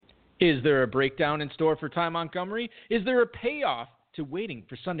Is there a breakdown in store for Ty Montgomery? Is there a payoff to waiting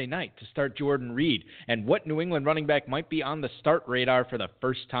for Sunday night to start Jordan Reed? And what New England running back might be on the start radar for the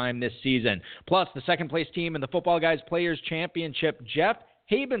first time this season? Plus, the second-place team in the Footballguys Players Championship, Jeff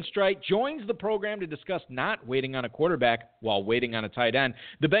Hebenstreit, joins the program to discuss not waiting on a quarterback while waiting on a tight end,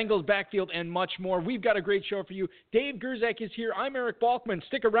 the Bengals backfield, and much more. We've got a great show for you. Dave Gerzak is here. I'm Eric Balkman.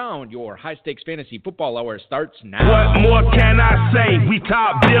 Stick around. Your high-stakes fantasy football hour starts now. What more can I say? We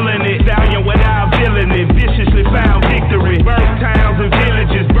top billing it. Valiant without billing it. Viciously found victory. Burnt towns and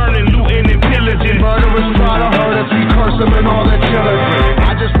villages. Burning, looting, and pillaging. Murderers try to hurt us. We curse them and all that killing.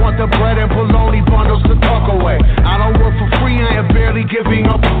 I just want the bread and bologna bundles to tuck away. I don't work for free. I am barely giving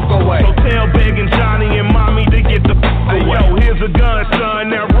up away. So tell begging Johnny and mommy to get the away. Yo, here's a gun,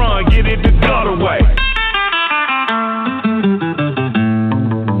 son. Now run. Get it the gut away.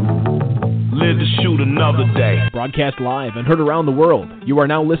 Live to shoot another day. Broadcast live and heard around the world. You are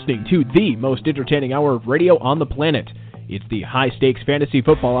now listening to the most entertaining hour of radio on the planet. It's the High Stakes Fantasy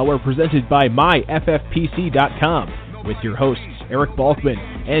Football Hour presented by MyFFPC.com with your hosts Eric Balkman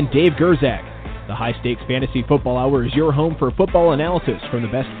and Dave Gerzak. The High Stakes Fantasy Football Hour is your home for football analysis from the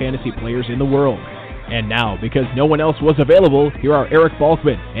best fantasy players in the world. And now, because no one else was available, here are Eric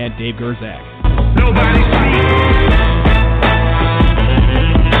Balkman and Dave Gerzak. Nobody sleeps.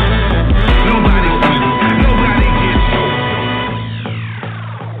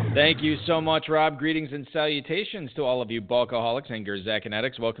 Thank you so much, Rob. Greetings and salutations to all of you Balkaholics and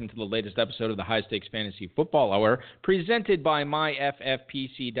Gerzakinetics. Welcome to the latest episode of the High Stakes Fantasy Football Hour, presented by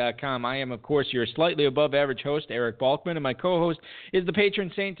MyFFPC.com. I am, of course, your slightly above average host, Eric Balkman, and my co-host is the patron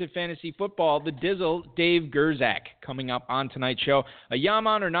saint of fantasy football, the Dizzle, Dave Gerzak. Coming up on tonight's show, a Yam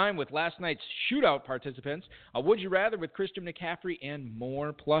Honor 9 with last night's shootout participants, a Would You Rather with Christian McCaffrey, and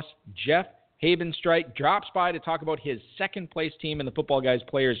more. Plus, Jeff Hebenstreit drops by to talk about his second-place team in the Footballguys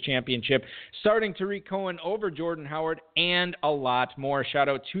Players Championship, starting Tariq Cohen over Jordan Howard, and a lot more. Shout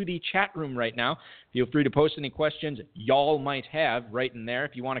out to the chat room right now. Feel free to post any questions y'all might have right in there.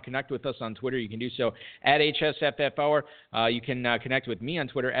 If you want to connect with us on Twitter, you can do so at HSFF Hour. You can connect with me on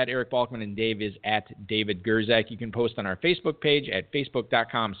Twitter at Eric Balkman, and Dave is at David Gerzak. You can post on our Facebook page at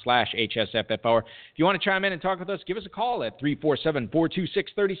facebook.com/HSFF Hour. If you want to chime in and talk with us, give us a call at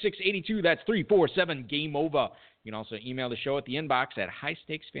 347-426-3682. That's 347-GAME-OVER. You can also email the show at the inbox at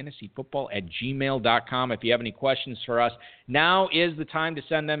highstakesfantasyfootball@gmail.com. If you have any questions for us, now is the time to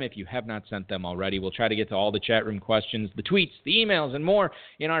send them if you have not sent them already. We'll try to get to all the chat room questions, the tweets, the emails, and more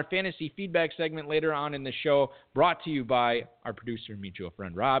in our fantasy feedback segment later on in the show, brought to you by our producer, mutual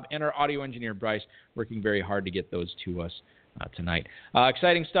friend Rob, and our audio engineer, Bryce, working very hard to get those to us tonight.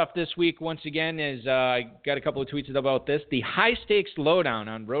 Exciting stuff this week, once again, is I got a couple of tweets about this. The High Stakes Lowdown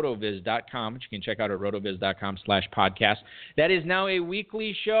on rotoviz.com, which you can check out at rotoviz.com/podcast. That is now a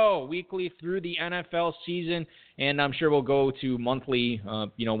weekly show, weekly through the NFL season, and I'm sure we'll go to monthly,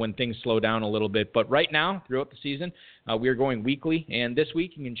 when things slow down a little bit. But right now, throughout the season, we're going weekly. And this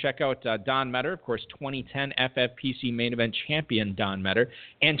week, you can check out Don Metter, of course, 2010 FFPC main event champion Don Metter,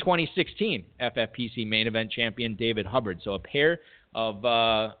 and 2016 FFPC main event champion David Hubbard. So a pair of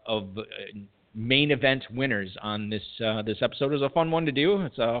main event winners on this episode. It was a fun one to do.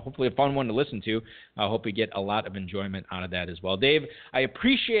 It's hopefully a fun one to listen to. I hope we get a lot of enjoyment out of that as well. Dave, I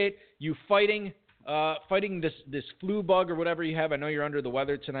appreciate you fighting this flu bug or whatever you have. I know you're under the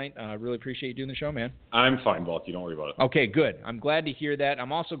weather tonight. I really appreciate you doing the show, man. I'm fine, Balky. Don't worry about it. Okay, good. I'm glad to hear that.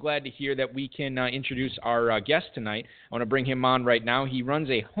 I'm also glad to hear that we can introduce our guest tonight. I want to bring him on right now. He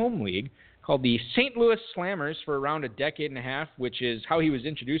runs a home league called the St. Louis Slammers for around a decade and a half, which is how he was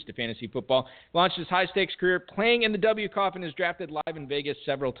introduced to fantasy football. Launched his high-stakes career playing in the W Cup and is drafted live in Vegas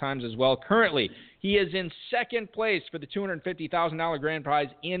several times as well. Currently, he is in second place for the $250,000 grand prize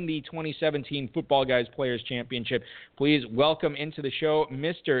in the 2017 Footballguys Players Championship. Please welcome into the show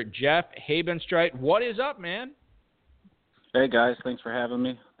Mr. Jeff Hebenstreit. What is up, man? Hey, guys. Thanks for having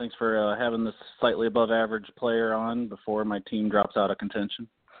me. Thanks for having this slightly above-average player on before my team drops out of contention.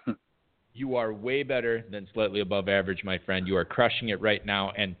 You are way better than slightly above average, my friend. You are crushing it right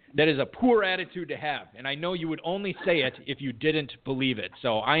now, and that is a poor attitude to have. And I know you would only say it if you didn't believe it.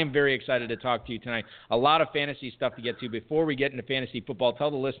 So I am very excited to talk to you tonight. A lot of fantasy stuff to get to. Before we get into fantasy football,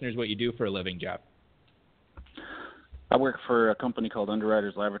 tell the listeners what you do for a living, Jeff. I work for a company called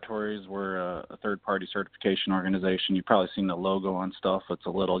Underwriters Laboratories. We're a third-party certification organization. You've probably seen the logo on stuff. It's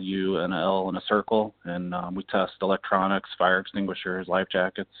a little U and an L and a circle, and we test electronics, fire extinguishers, life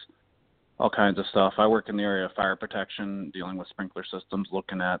jackets, all kinds of stuff. I work in the area of fire protection, dealing with sprinkler systems,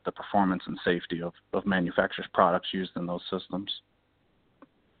 looking at the performance and safety of manufacturers' products used in those systems.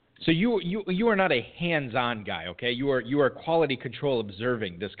 So you are not a hands-on guy, okay? You are quality control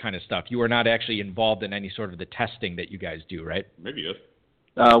observing this kind of stuff. You are not actually involved in any sort of the testing that you guys do, right? Maybe it.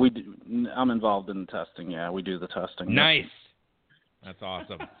 We do. I'm involved in the testing. Yeah, we do the testing. Nice. That's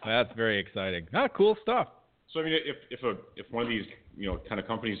awesome. That's very exciting. Cool stuff. So I mean, if one of these kind of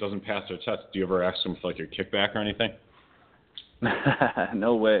companies doesn't pass their test, do you ever ask them for like your kickback or anything?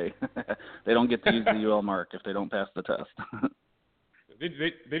 No way. They don't get to use the UL mark if they don't pass the test. They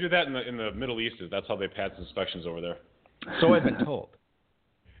do that in the Middle East. That's how they pass inspections over there. So I've been told.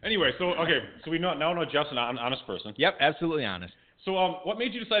 Anyway, so we now know Jeff's an honest person. Yep, absolutely honest. So what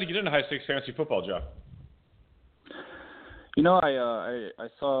made you decide to get into high stakes fantasy football, Jeff? I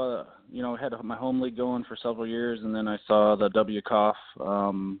saw, I had my home league going for several years, and then I saw the WCOF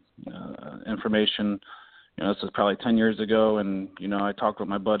information. This was probably 10 years ago, and, I talked with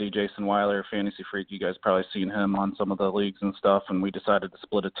my buddy Jason Weiler, Fantasy Freak. You guys probably seen him on some of the leagues and stuff, and we decided to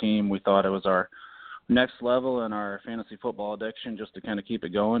split a team. We thought it was our next level in our fantasy football addiction just to kind of keep it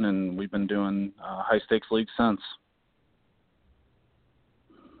going, and we've been doing high-stakes leagues since.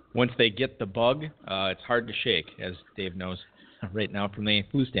 Once they get the bug, it's hard to shake, as Dave knows right now from the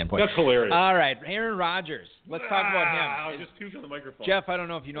Blue standpoint. That's hilarious. All right, Aaron Rodgers. Let's talk about him. I just puked on the microphone. Jeff, I don't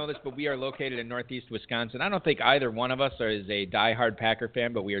know if you know this, but we are located in Northeast Wisconsin. I don't think either one of us is a diehard Packer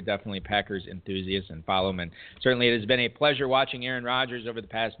fan, but we are definitely Packers enthusiasts and follow them. And certainly it has been a pleasure watching Aaron Rodgers over the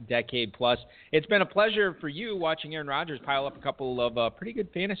past decade plus. It's been a pleasure for you watching Aaron Rodgers pile up a couple of pretty good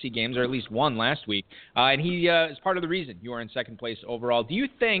fantasy games, or at least one last week. And he is part of the reason you are in second place overall. Do you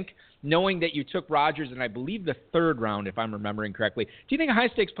think, knowing that you took Rodgers in, I believe, the third round, if I'm remembering correctly, do you think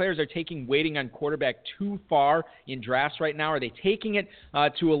high-stakes players are taking waiting on quarterback too far in drafts right now? Are they taking it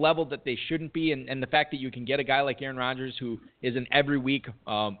to a level that they shouldn't be? And the fact that you can get a guy like Aaron Rodgers, who is an every week,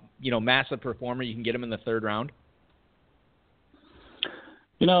 massive performer, you can get him in the third round?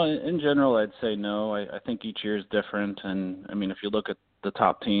 In general, I'd say no. I think each year is different. And, I mean, if you look at the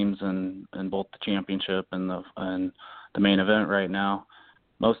top teams in both the championship and the main event right now,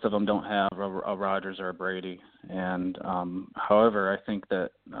 most of them don't have a Rodgers or a Brady. And however, I think that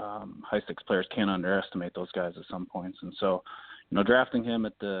high-stakes players can't underestimate those guys at some points. And so, drafting him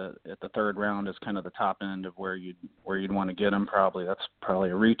at the third round is kind of the top end of where you'd want to get him. That's probably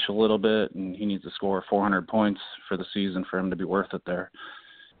a reach a little bit, and he needs to score 400 points for the season for him to be worth it there.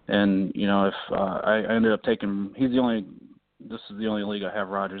 And if I ended up taking, this is the only league I have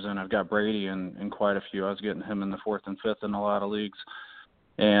Rodgers in. I've got Brady in quite a few. I was getting him in the fourth and fifth in a lot of leagues.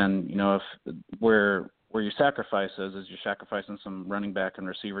 And, if where your sacrifice is you're sacrificing some running back and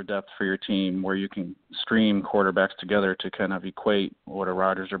receiver depth for your team, where you can stream quarterbacks together to kind of equate what a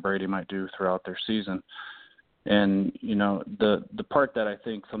Rodgers or Brady might do throughout their season. And, the part that I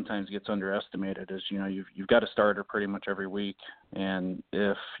think sometimes gets underestimated is, you've got a starter pretty much every week. And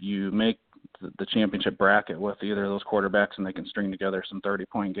if you make the championship bracket with either of those quarterbacks and they can string together some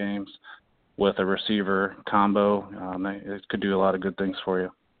 30-point games with a receiver combo, it could do a lot of good things for you.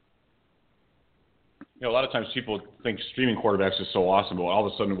 A lot of times people think streaming quarterbacks is so awesome, but all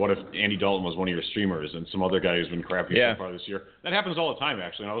of a sudden, what if Andy Dalton was one of your streamers and some other guy who's been crappy so far this year? That happens all the time,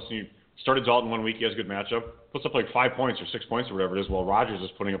 actually. All of a sudden, you started Dalton one week, he has a good matchup, puts up like 5 points or 6 points or whatever it is, while Rodgers is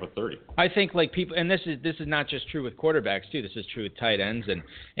putting up a 30. I think people, and this is not just true with quarterbacks too. This is true with tight ends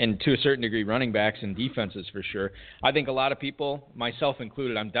and to a certain degree running backs and defenses for sure. I think a lot of people, myself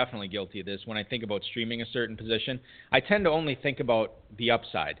included, I'm definitely guilty of this. When I think about streaming a certain position, I tend to only think about the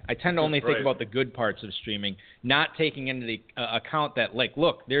upside. I tend to only think about the good parts of streaming, not taking into the account that, like,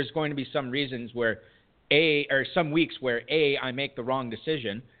 look, there's going to be some reasons where some weeks where I make the wrong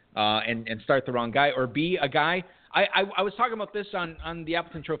decision. And start the wrong guy, or B, a guy. I was talking about this on the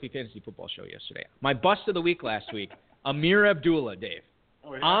Appleton Trophy Fantasy Football Show yesterday. My bust of the week last week, Amir Abdullah, Dave,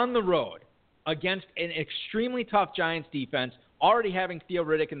 on the road against an extremely tough Giants defense, already having Theo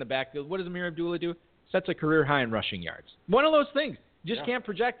Riddick in the backfield. What does Amir Abdullah do? Sets a career high in rushing yards. One of those things. You just can't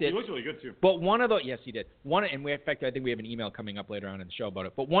project it. He looked really good, too. But one of those, yes, he did. In fact, I think we have an email coming up later on in the show about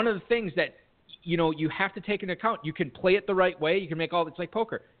it. But one of the things that you have to take into account. You can play it the right way. You can make it's like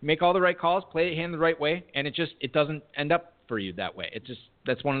poker. You make all the right calls, play the hand the right way, and it doesn't end up for you that way.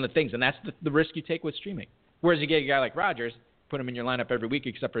 That's one of the things, and that's the risk you take with streaming. Whereas you get a guy like Rodgers, put him in your lineup every week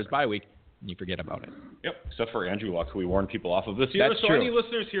except for his bye week, and you forget about it. Yep, except for Andrew Luck, who we warned people off of this year. That's so true. Any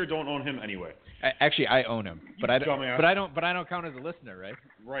listeners here don't own him anyway. Actually, I own him, but I don't count as a listener, right?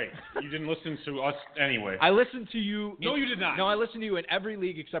 Right. You didn't listen to us anyway. I listened to you. No, you did not. No, I listened to you in every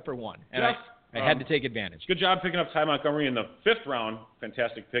league except for one, and I had to take advantage. Good job picking up Ty Montgomery in the 5th round.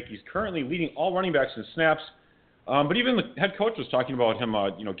 Fantastic pick. He's currently leading all running backs in snaps But even the head coach was talking about him,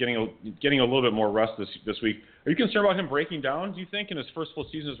 getting a little bit more rest this week. Are you concerned about him breaking down, do you think, in his first full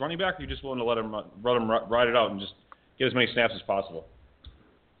season as running back, or are you just willing to let him ride it out and just get as many snaps as possible?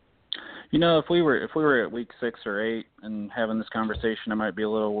 If we were at week 6 or 8 and having this conversation, I might be a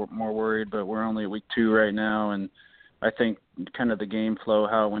little more worried. But we're only at week 2 right now, and I think kind of the game flow,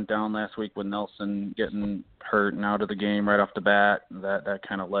 how it went down last week with Nelson getting hurt and out of the game right off the bat, that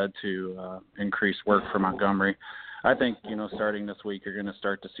kind of led to increased work for Montgomery. I think, starting this week, you're going to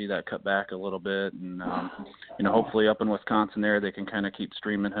start to see that cut back a little bit. And, hopefully up in Wisconsin there, they can kind of keep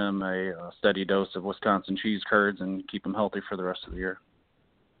streaming him a steady dose of Wisconsin cheese curds and keep him healthy for the rest of the year.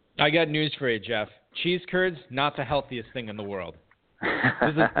 I got news for you, Jeff. Cheese curds, not the healthiest thing in the world.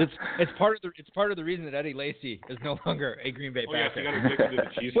 It's part of the reason that Eddie Lacy is no longer a Green Bay Packer. Yeah, so you got to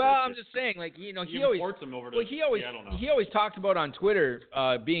the cheese. Well, I'm just saying, he always talked about on Twitter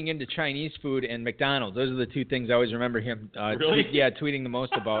being into Chinese food and McDonald's. Those are the two things I always remember him really? tweeting the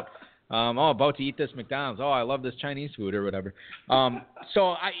most about. About to eat this McDonald's. I love this Chinese food or whatever.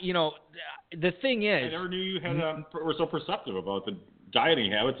 So the thing is, I never knew you were so perceptive about the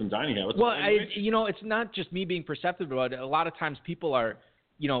dieting habits and dining habits. Well, it's not just me being perceptive about it. A lot of times people are,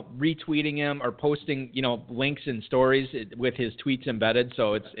 retweeting him or posting, links and stories with his tweets embedded.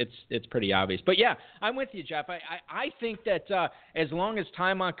 So it's pretty obvious. But yeah, I'm with you, Jeff. I think that as long as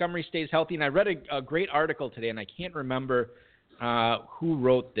Ty Montgomery stays healthy, and I read a great article today, and I can't remember who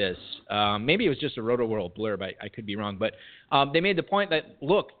wrote this. Maybe it was just a Roto-World blurb. I could be wrong, but they made the point that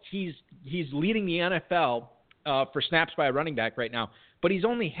look, he's leading the NFL for snaps by a running back right now, but he's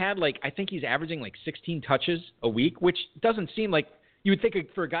only had I think he's averaging 16 touches a week, which doesn't seem like you would think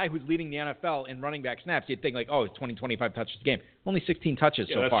for a guy who's leading the NFL in running back snaps, you'd think 20, 25 touches a game. Only 16 touches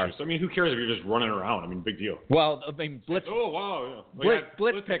so far. True. So, who cares if you're just running around? Big deal. Well, blitz. Oh wow.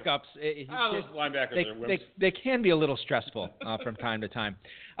 Blitz pickups. Those linebackers they can be a little stressful from time to time.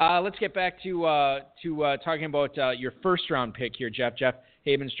 Let's get back to talking about your first round pick here, Jeff. Jeff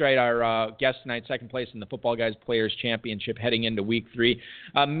Hebenstreit, our guest tonight, second place in the Footballguys Players Championship heading into Week 3.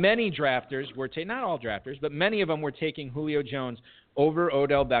 Many drafters were not all drafters, but many of them were taking Julio Jones over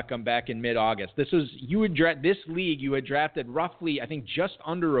Odell Beckham back in mid-August. This league you had drafted roughly, I think, just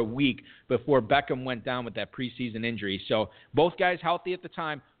under a week before Beckham went down with that preseason injury. So both guys healthy at the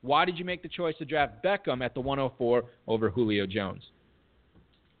time. Why did you make the choice to draft Beckham at the 104 over Julio Jones?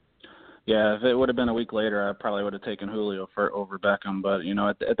 Yeah, if it would have been a week later, I probably would have taken Julio over Beckham. But,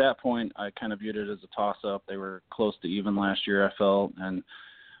 at that point, I kind of viewed it as a toss-up. They were close to even last year, I felt. And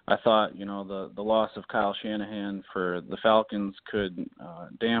I thought, the loss of Kyle Shanahan for the Falcons could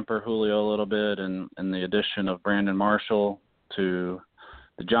damper Julio a little bit, and the addition of Brandon Marshall to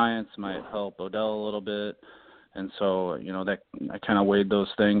the Giants might help Odell a little bit. And so, that I kind of weighed those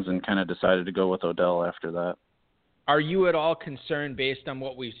things and kind of decided to go with Odell after that. Are you at all concerned, based on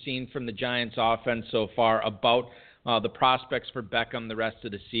what we've seen from the Giants' offense so far, about the prospects for Beckham the rest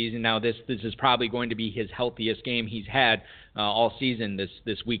of the season? Now, this is probably going to be his healthiest game he's had all season,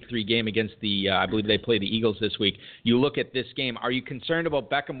 this Week 3 game against I believe they play the Eagles this week. You look at this game, are you concerned about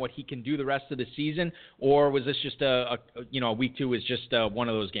Beckham, what he can do the rest of the season, or was this just Week 2 was just one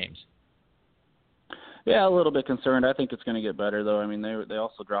of those games? Yeah, a little bit concerned. I think it's going to get better, though. They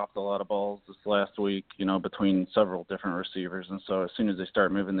also dropped a lot of balls this last week, between several different receivers. And so as soon as they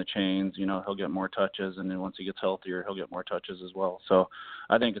start moving the chains, he'll get more touches. And then once he gets healthier, he'll get more touches as well. So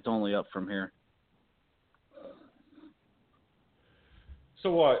I think it's only up from here.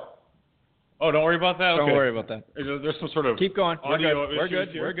 So what? Oh, don't worry about that? Okay. Don't worry about that. There's some sort of keep going. Audio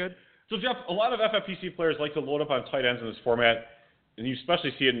We're good. So, Jeff, a lot of FFPC players like to load up on tight ends in this format. And you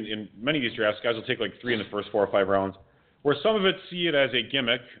especially see it in many of these drafts. Guys will take 3 in the first 4 or 5 rounds, where some of it see it as a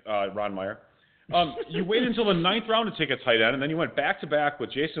gimmick, Ron Meyer. You waited until the 9th round to take a tight end, and then you went back-to-back with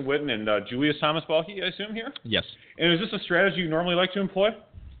Jason Witten and Julius Thomas-Balke, I assume, here? Yes. And is this a strategy you normally like to employ?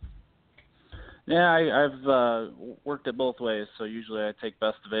 Yeah, I've worked it both ways. So usually I take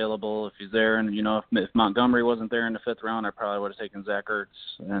best available if he's there. And, if Montgomery wasn't there in the 5th round, I probably would have taken Zach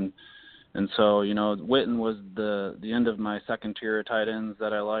Ertz. And so, Witten was the end of my second tier of tight ends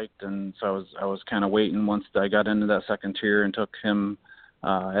that I liked, and so I was kind of waiting once I got into that second tier and took him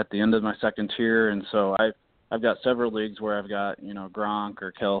at the end of my second tier. And so I've got several leagues where I've got Gronk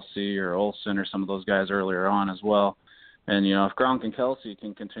or Kelsey or Olsen or some of those guys earlier on as well. And if Gronk and Kelsey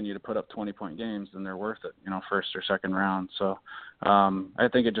can continue to put up 20-point games, then they're worth it, first or second round. So I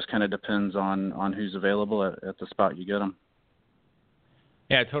think it just kind of depends on who's available at the spot you get them.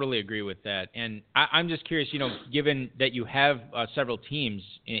 Yeah, I totally agree with that. And I'm just curious, given that you have several teams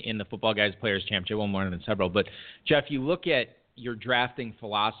in the Footballguys Players Championship, well, more than several, but Jeff, you look at your drafting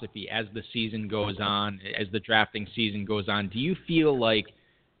philosophy as the season goes on, as the drafting season goes on? Do you feel like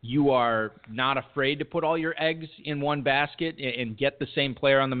you are not afraid to put all your eggs in one basket and get the same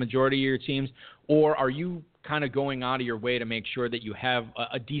player on the majority of your teams, or are you kind of going out of your way to make sure that you have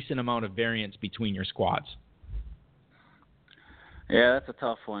a decent amount of variance between your squads? Yeah, that's a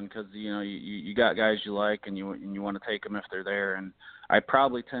tough one because you got guys you like and you want to take them if they're there, and I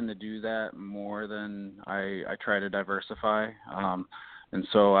probably tend to do that more than I try to diversify. And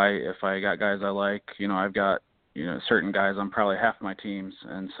so if I got guys I like, I've got certain guys on probably half my teams,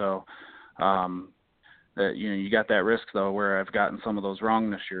 and so that you got that risk though where I've gotten some of those wrong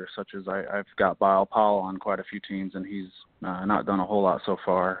this year, such as I've got Bile Powell on quite a few teams and he's not done a whole lot so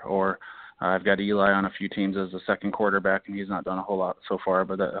far, or I've got Eli on a few teams as a second quarterback and he's not done a whole lot so far,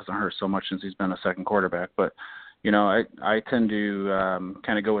 but that hasn't hurt so much since he's been a second quarterback. But I tend to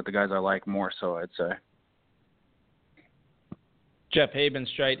kind of go with the guys I like more so, I'd say. Jeff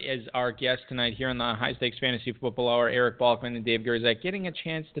Hebenstreit is our guest tonight here on the High Stakes Fantasy Football Hour. Eric Balkman and Dave Gerzak getting a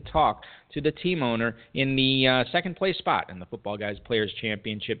chance to talk to the team owner in the second place spot in the Footballguys Players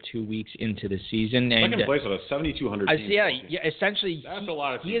Championship 2 weeks into the season. And second place out of 7,200 teams. Yeah, essentially, that's a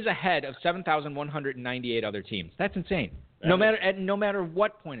lot of teams. He is ahead of 7,198 other teams. That's insane. No matter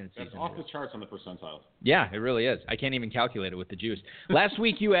what point in the season. That's off the charts on the percentiles. Yeah, it really is. I can't even calculate it with the juice. Last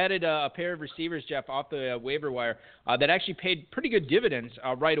week you added a pair of receivers, Jeff, off the waiver wire that actually paid pretty good dividends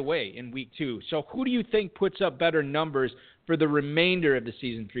right away in week 2. So who do you think puts up better numbers for the remainder of the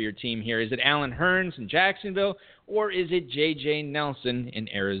season for your team here? Is it Allen Hurns in Jacksonville, or is it J.J. Nelson in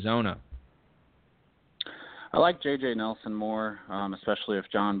Arizona? I like J.J. Nelson more, especially if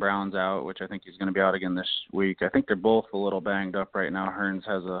John Brown's out, which I think he's going to be out again this week. I think they're both a little banged up right now. Hurns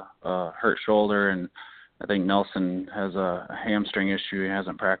has a hurt shoulder, and I think Nelson has a hamstring issue. He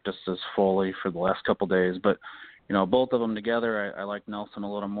hasn't practiced as fully for the last couple days. But, both of them together, I like Nelson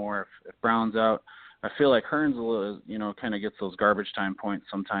a little more. If Brown's out, I feel like Hurns, kind of gets those garbage time points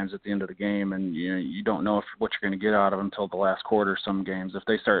sometimes at the end of the game, and you don't know what you're going to get out of him until the last quarter some games. If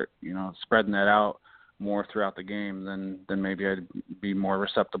they start, spreading that out more throughout the game, then maybe I'd be more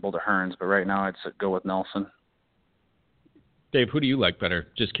receptible to Hurns. But right now I'd go with Nelson. Dave, who do you like better?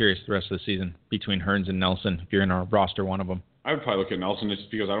 Just curious the rest of the season between Hurns and Nelson, if you're in our roster one of them. I would probably look at Nelson just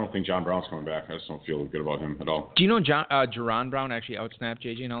because I don't think John Brown's coming back. I just don't feel good about him at all. Do you know Jerron Brown actually outsnapped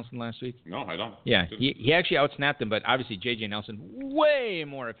J.J. Nelson last week? No, I don't. Yeah, he actually outsnapped him, but obviously J.J. Nelson way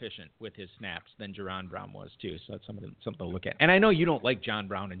more efficient with his snaps than Jerron Brown was too, so that's something to look at. And I know you don't like John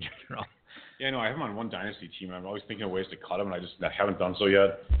Brown in general. Yeah, no, I have him on one dynasty team, and I'm always thinking of ways to cut him, and I haven't done so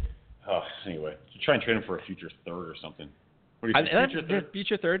yet. Anyway, try and trade him for a future third or something. What do you think?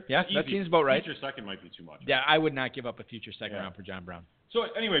 Future third? Yeah, that seems about right. Future second might be too much. Yeah, I would not give up a future second round for John Brown. So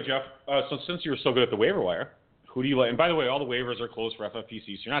anyway, Jeff, so since you were so good at the waiver wire, who do you like? And by the way, all the waivers are closed for FFPC,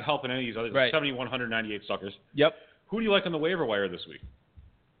 so you're not helping any of these other 7,198 suckers. Yep. Who do you like on the waiver wire this week?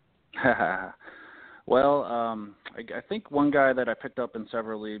 Well, I think one guy that I picked up in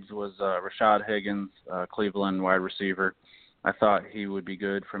several leagues was Rashad Higgins, Cleveland wide receiver. I thought he would be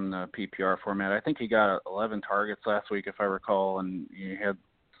good from the PPR format. I think he got 11 targets last week, if I recall, and he had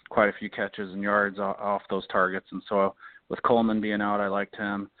quite a few catches and yards off those targets. And so with Coleman being out, I liked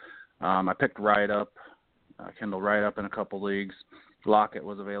him. I picked Kendall Wright up in a couple leagues. Lockett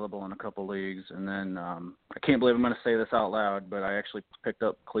was available in a couple leagues. And then I can't believe I'm going to say this out loud, but I actually picked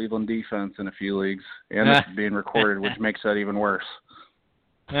up Cleveland defense in a few leagues, and this is being recorded, which makes that even worse.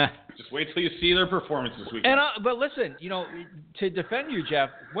 Just wait till you see their performance this week. But listen, to defend you, Jeff,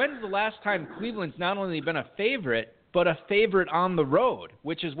 when's the last time Cleveland's not only been a favorite, but a favorite on the road,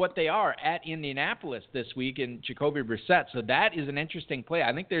 which is what they are at Indianapolis this week in Jacoby Brissett. So that is an interesting play.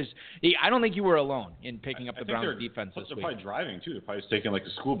 I don't think you were alone in picking up the Browns defense this week. They're probably driving, too. They're probably taking, the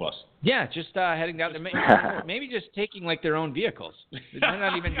school bus. Yeah, just heading down to maybe just taking, their own vehicles. They might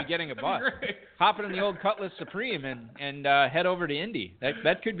not even be getting a bus. Hopping in the old Cutlass Supreme and head over to Indy.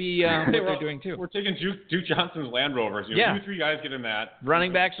 That could be what they're doing, too. We're taking Duke Johnson's Land Rovers. 2-3 guys get in that.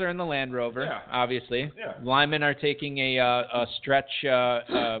 Running backs are in the Land Rover, obviously. Yeah. Linemen are taking a stretch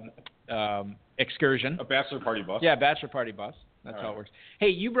excursion. A bachelor party bus. Yeah, bachelor party bus. That's how it works. Hey,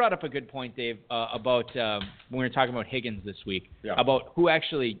 you brought up a good point, Dave, about when we were talking about Higgins this week, about who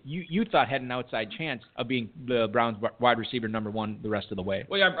actually you thought had an outside chance of being the Browns wide receiver number one the rest of the way.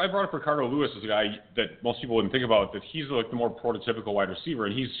 Well, yeah, I brought up Ricardo Lewis as a guy that most people wouldn't think about, that he's the more prototypical wide receiver,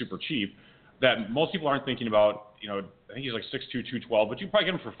 and he's super cheap, that most people aren't thinking about. I think he's 6'2", 212, but you can probably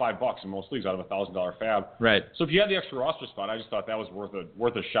get him for $5 in most leagues out of a $1,000 fab. Right. So if you had the extra roster spot, I just thought that was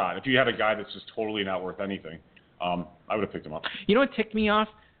worth a shot. If you had a guy that's just totally not worth anything, I would have picked him up. You know what ticked me off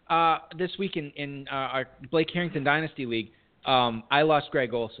this week in our Blake Harrington Dynasty League? I lost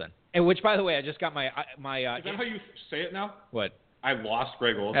Greg Olsen. And which, by the way, I just got my Is that how you say it now? What? I lost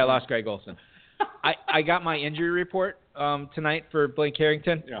Greg Olsen. I lost Greg Olsen. I got my injury report tonight for Blake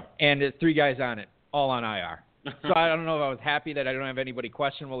Harrington, and there's 3 guys on it, all on IR. So I don't know if I was happy that I don't have anybody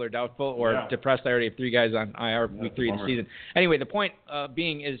questionable or doubtful, or depressed I already have 3 guys on IR week 3 of the season. Anyway, the point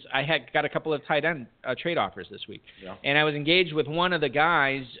being is I had got a couple of tight end trade offers this week, and I was engaged with one of the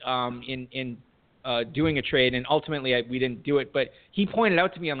guys in doing a trade, and ultimately we didn't do it. But he pointed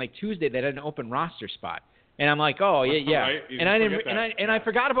out to me on like Tuesday that I had an open roster spot. And I'm like, oh yeah, right. And I didn't, and I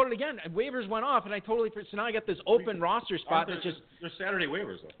forgot about it again. Waivers went off, and I totally. So now I got this open roster spot that's just. There's Saturday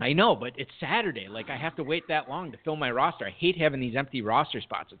waivers though. I know, but it's Saturday. Like I have to wait that long to fill my roster. I hate having these empty roster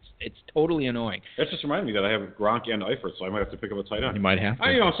spots. It's totally annoying. That just reminded me that I have Gronk and Eifert, so I might have to pick up a tight end. You might have to.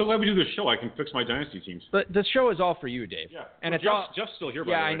 I'm so glad we do this show. I can fix my dynasty teams. But the show is all for you, Dave. Yeah. And it's Jeff's still here.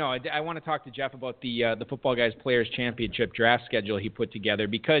 By the way. I know. I want to talk to Jeff about the Football Guys Players Championship draft schedule he put together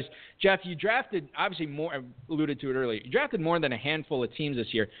because Jeff, you drafted obviously more. I alluded to it earlier. You drafted more than a handful of teams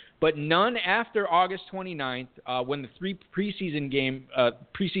this year, but none after August 29th, when the 3 preseason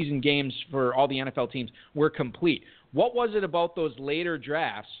games for all the NFL teams were complete. What was it about those later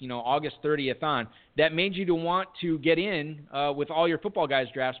drafts, August 30th on, that made you to want to get in with all your Football Guys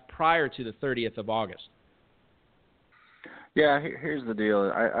drafts prior to the 30th of August? Yeah, here's the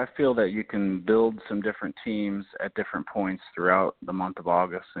deal. I feel that you can build some different teams at different points throughout the month of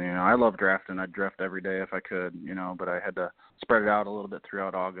August. I love drafting. I'd draft every day if I could, but I had to spread it out a little bit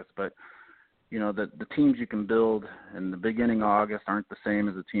throughout August. But, the teams you can build in the beginning of August aren't the same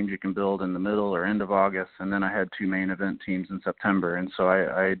as the teams you can build in the middle or end of August. And then I had 2 main event teams in September. And so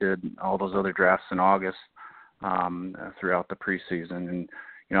I did all those other drafts in August throughout the preseason. And,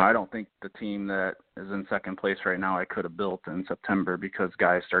 I don't think the team that is in second place right now I could have built in September because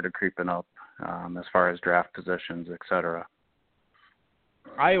guys started creeping up as far as draft positions, et cetera.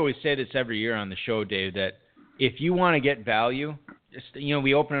 I always say this every year on the show, Dave, that if you want to get value, just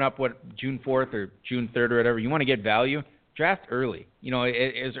we open it up, June 4th or June 3rd or whatever. You want to get value, draft early,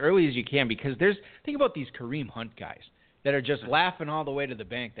 as early as you can because think about these Kareem Hunt guys that are just laughing all the way to the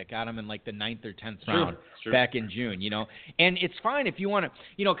bank that got them in like the 9th or 10th round back in June, And it's fine if you want to,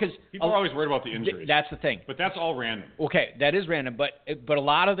 because people are always worried about the injuries. That's the thing. But that's all random. Okay, that is random, but a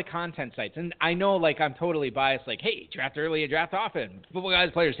lot of the content sites, and I know like I'm totally biased, like, hey, draft early and draft often. Football Guys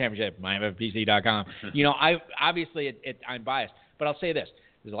Players Championship, myffpc.com. I'm biased, but I'll say this.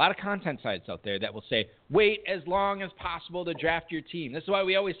 There's a lot of content sites out there that will say, wait as long as possible to draft your team. This is why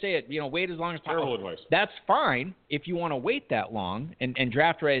we always say it, wait as long as possible. Terrible advice. That's fine if you want to wait that long and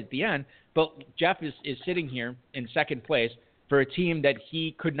draft right at the end. But Jeff is sitting here in second place for a team that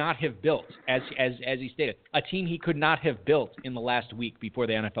he could not have built, as he stated. A team he could not have built in the last week before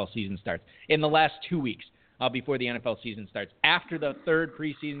the NFL season starts. In the last 2 weeks before the NFL season starts. After the 3rd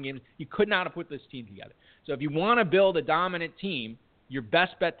preseason game, you could not have put this team together. So if you want to build a dominant team, your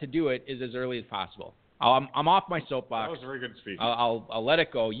best bet to do it is as early as possible. I'm off my soapbox. That was a very good speech. I'll let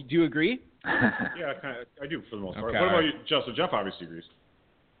it go. Do you agree? Yeah, I do for the most part. Okay, what about you, Jeff? So Jeff obviously agrees.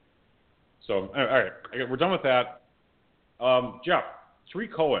 So, all right, we're done with that. Jeff,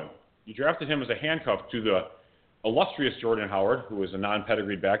 Tariq Cohen, you drafted him as a handcuff to the illustrious Jordan Howard, who was a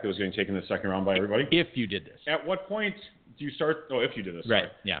non-pedigreed back that was getting taken in the 2nd round by everybody. If you did this. At what point do you start? Oh, if you did this. Right,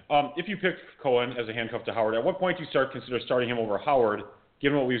 sorry. yeah. If you picked Cohen as a handcuff to Howard, at what point do you consider starting him over Howard,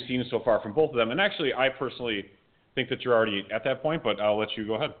 given what we've seen so far from both of them? And actually, I personally think that you're already at that point, but I'll let you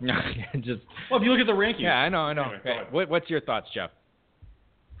go ahead. Well, if you look at the rankings. Yeah, I know. Anyway, What's your thoughts, Jeff?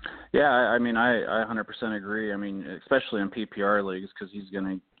 Yeah, I 100% agree. Especially in PPR leagues because he's going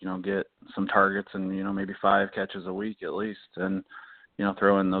to, get some targets and, maybe 5 catches a week at least. And,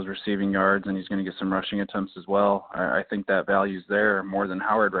 throw in those receiving yards and he's going to get some rushing attempts as well. I think that value's there more than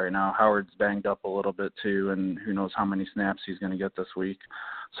Howard right now. Howard's banged up a little bit too, and who knows how many snaps he's going to get this week.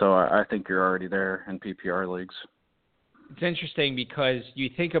 So I think you're already there in PPR leagues. It's interesting because you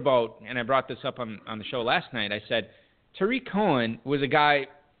think about, and I brought this up on the show last night, I said Tariq Cohen was a guy,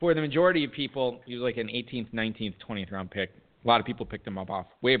 for the majority of people, he was like an 18th, 19th, 20th round pick. A lot of people picked him up off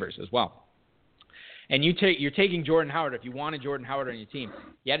waivers as well. And you're taking Jordan Howard. If you wanted Jordan Howard on your team,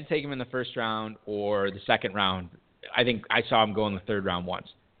 you had to take him in the 1st round or the 2nd round. I think I saw him go in the 3rd round once.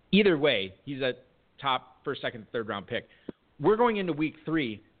 Either way, he's a top 1st, 2nd, 3rd round pick. We're going into week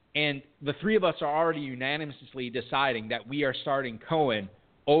 3, and the 3 of us are already unanimously deciding that we are starting Cohen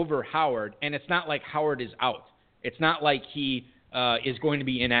over Howard, and it's not like Howard is out. It's not like he is going to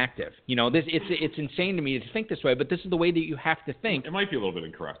be inactive. It's insane to me to think this way, but this is the way that you have to think. It might be a little bit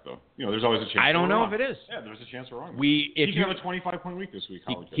incorrect, though. There's always a chance. I don't know wrong. if it is. Yeah, there's a chance we're wrong. He can have a 25-point week this week.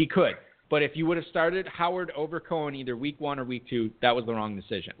 He could. But if you would have started Howard over Cohen either week 1 or week 2, that was the wrong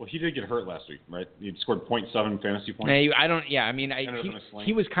decision. Well, he did get hurt last week, right? He scored 0.7 fantasy points.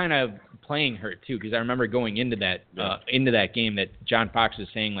 He was kind of playing hurt too, because I remember going into that game that John Fox was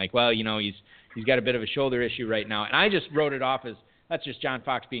saying like, well, you know, he's got a bit of a shoulder issue right now, and I just wrote it off as that's just John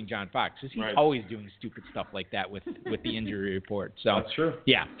Fox being John Fox, because he's always doing stupid stuff like that with the injury report. So that's true.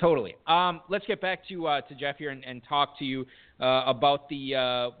 Yeah, totally. Let's get back to Jeff here and talk to you about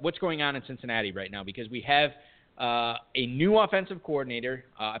the what's going on in Cincinnati right now, because we have a new offensive coordinator,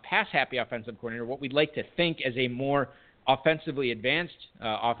 a pass-happy offensive coordinator, what we'd like to think as a more offensively advanced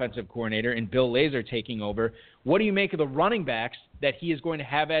offensive coordinator, and Bill Lazor taking over. What do you make of the running backs that he is going to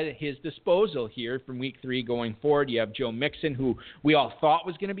have at his disposal here from week 3 going forward? You have Joe Mixon, who we all thought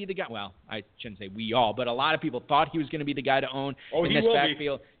was going to be the guy. Well, I shouldn't say we all, but a lot of people thought he was going to be the guy to own in this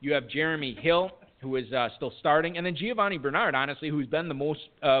backfield. You have Jeremy Hill, who is still starting, and then Giovanni Bernard, honestly, who's been the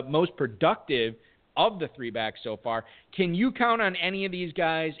most productive of the 3 backs so far. Can you count on any of these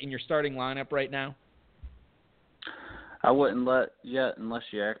guys in your starting lineup right now? I wouldn't let yet unless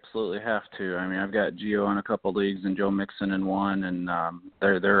you absolutely have to. I mean, I've got Gio in a couple leagues and Joe Mixon in one, and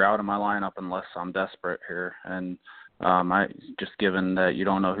they're out of my lineup unless I'm desperate here. And I just given that you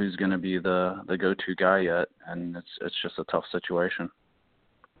don't know who's going to be the go-to guy yet, and it's just a tough situation.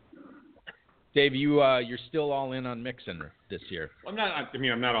 Dave, you're still all in on Mixon this year. I'm not. I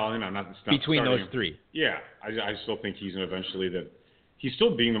mean, I'm not all in. I'm not between starting. Those 3. Yeah, I still think he's he's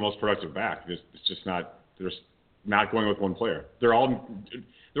still being the most productive back. It's just not. There's not going with one player. They're all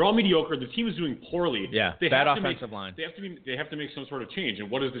mediocre. The team is doing poorly. Yeah, bad offensive line. They have to make some sort of change.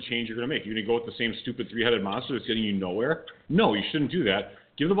 And what is the change you're going to make? You're going to go with the same stupid 3-headed monster that's getting you nowhere? No, you shouldn't do that.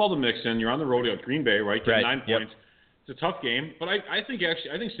 Give the ball to Mixon. You're on the road at Green Bay, right? Get 9 points. It's a tough game, but I think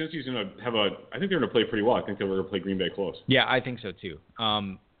Cincy's going to have I think they're going to play pretty well. I think they're going to play Green Bay close. Yeah, I think so too.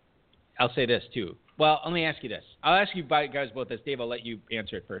 I'll say this too. Well, let me ask you this. I'll ask you guys both this. Dave, I'll let you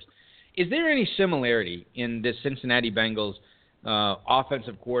answer it first. Is there any similarity in this Cincinnati Bengals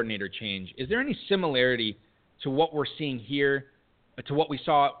offensive coordinator change? Is there any similarity to what we're seeing here, to what we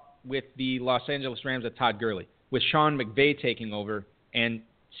saw with the Los Angeles Rams at Todd Gurley, with Sean McVay taking over and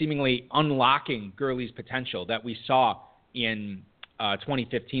seemingly unlocking Gurley's potential that we saw in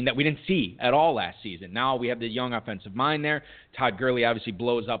 2015 that we didn't see at all last season? Now we have the young offensive mind there. Todd Gurley obviously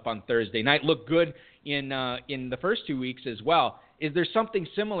blows up on Thursday night. Looked good in the first 2 weeks as well. Is there something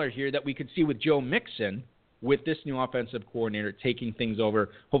similar here that we could see with Joe Mixon with this new offensive coordinator taking things over,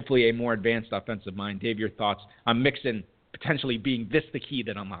 hopefully a more advanced offensive mind? Dave, your thoughts on Mixon potentially being the key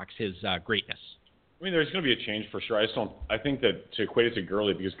that unlocks his greatness? I mean, there's going to be a change for sure. I think that to equate it to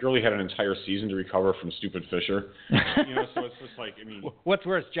Gurley, because Gurley had an entire season to recover from stupid Fisher. So it's just like, I mean. What's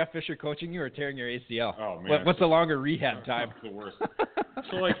worse, Jeff Fisher coaching you or tearing your ACL? Oh, man. What's the longer rehab time? It's the worst.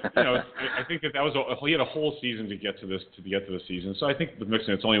 So, I think that he had a whole season to get to the season. So I think with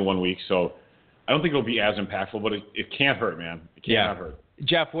Mixon, it's only 1 week. So I don't think it'll be as impactful, but it can't hurt, man. It can't hurt.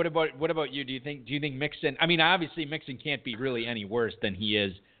 Jeff, what about you? Do you think Mixon? I mean, obviously Mixon can't be really any worse than he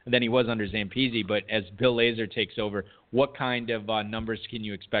was under Zampese, but as Bill Lazor takes over, what kind of numbers can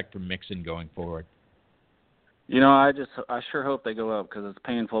you expect from Mixon going forward? I sure hope they go up, because it's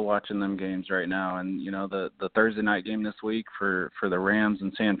painful watching them games right now. And the Thursday night game this week for the Rams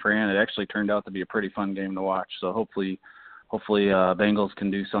and San Fran, it actually turned out to be a pretty fun game to watch. So hopefully Bengals can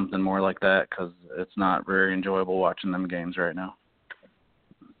do something more like that, because it's not very enjoyable watching them games right now.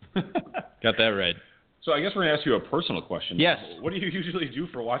 Got that right. So I guess we're going to ask you a personal question. Yes. What do you usually do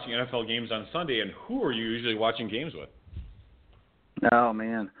for watching NFL games on Sunday, and who are you usually watching games with? Oh,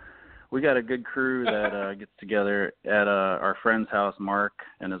 man. We got a good crew that gets together at our friend's house, Mark,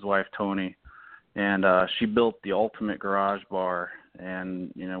 and his wife, Tony. And she built the ultimate garage bar.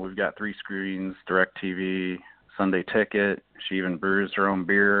 And, we've got 3 screens, DirecTV, Sunday Ticket. She even brews her own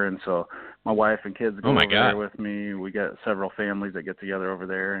beer. And so my wife and kids go over there with me. We got several families that get together over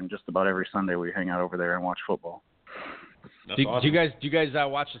there, and just about every Sunday we hang out over there and watch football. Do you guys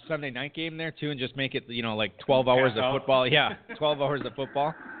watch the Sunday night game there too, and just make it like 12 hours of football? Yeah, 12 hours of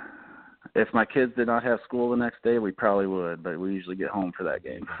football. If my kids did not have school the next day, we probably would, but we usually get home for that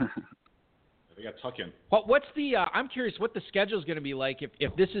game. They got tuck in. Well, what's the? I'm curious what the schedule is going to be like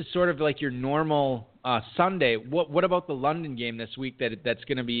if this is sort of like your normal Sunday. What about the London game this week that's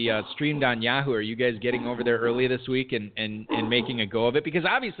going to be streamed on Yahoo? Are you guys getting over there early this week and making a go of it? Because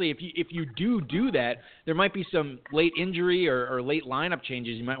obviously, if you do that, there might be some late injury or late lineup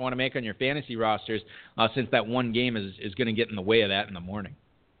changes you might want to make on your fantasy rosters, since that one game is going to get in the way of that in the morning.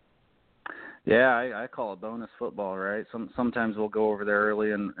 Yeah, I call it bonus football, right? Sometimes we'll go over there early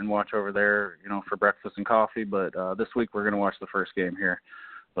and watch over there, for breakfast and coffee. But this week we're going to watch the first game here.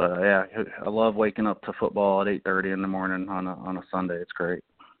 But yeah, I love waking up to football at 8:30 in the morning on a Sunday. It's great.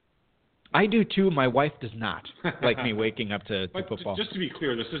 I do too. My wife does not like me waking up to football. Just to be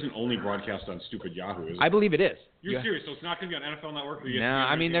clear, this isn't only broadcast on stupid Yahoo, is it? I believe it is. You're serious? So it's not going to be on NFL Network? No,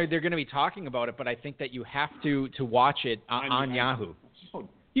 I mean they're going to be talking about it, but I think that you have to watch it on Yahoo.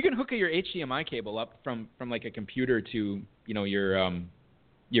 You can hook your HDMI cable up from like a computer to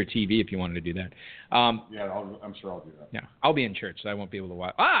your TV if you wanted to do that. Yeah, I'm sure I'll do that. Yeah, I'll be in church, so I won't be able to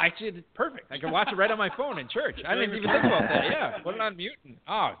watch. Actually, it's perfect. I can watch it right on my phone in church. I didn't even think about that. Yeah, put it on mute.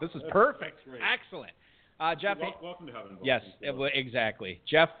 This is perfect. Excellent. Jeff, welcome to heaven. Yes, exactly.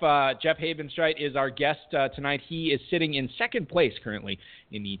 Jeff Hebenstreit is our guest tonight. He is sitting in second place currently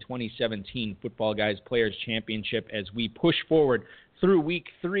in the 2017 Footballguys Players Championship as we push forward through week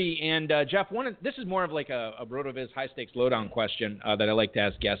 3. And Jeff, this is more of like a RotoViz high-stakes lowdown question that I like to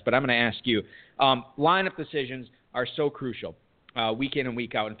ask guests, but I'm going to ask you. Lineup decisions are so crucial week in and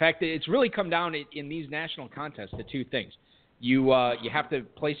week out. In fact, it's really come down in these national contests to two things. You have to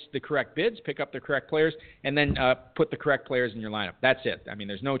place the correct bids, pick up the correct players, and then put the correct players in your lineup. That's it. I mean,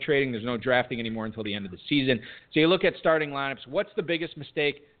 there's no trading, there's no drafting anymore until the end of the season. So you look at starting lineups. What's the biggest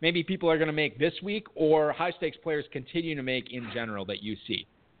mistake maybe people are going to make this week or high-stakes players continue to make in general that you see?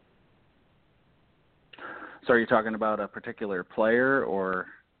 So are you talking about a particular player or?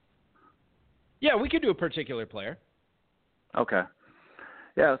 Yeah, we could do a particular player. Okay.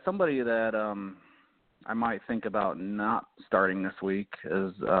 Yeah, somebody that I might think about not starting this week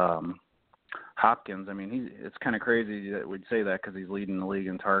is Hopkins. I mean, it's kind of crazy that we'd say that because he's leading the league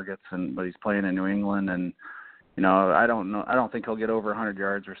in targets, but he's playing in New England, and I don't think he'll get over 100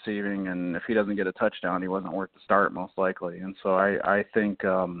 yards receiving, and if he doesn't get a touchdown, he wasn't worth the start most likely. And so I think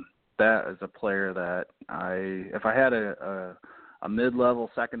that is a player that if I had a mid-level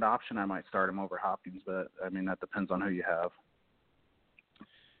second option, I might start him over Hopkins, but I mean that depends on who you have.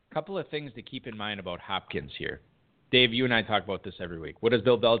 Couple of things to keep in mind about Hopkins here. Dave, you and I talk about this every week. What does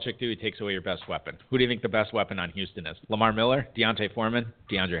Bill Belichick do? He takes away your best weapon. Who do you think the best weapon on Houston is? Lamar Miller, Deontay Foreman,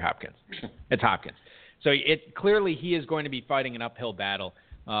 DeAndre Hopkins. It's Hopkins. So clearly he is going to be fighting an uphill battle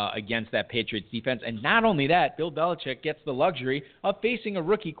against that Patriots defense. And not only that, Bill Belichick gets the luxury of facing a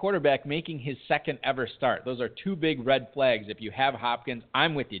rookie quarterback making his second ever start. Those are two big red flags. If you have Hopkins,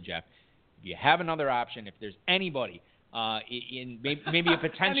 I'm with you, Jeff. If you have another option, if there's anybody in maybe a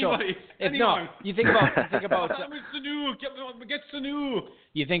potential. Anyone. You think about. Get Sanu.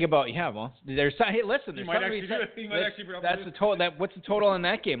 You think about. There's. Hey, listen. There's that's the total. What's the total in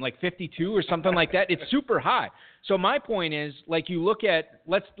that game? Like 52 or something like that. It's super high. So my point is, like you look at.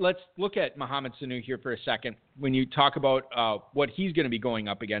 Let's look at Mohamed Sanu here for a second. When you talk about what he's going to be going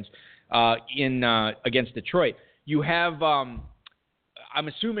up against against Detroit, you have. I'm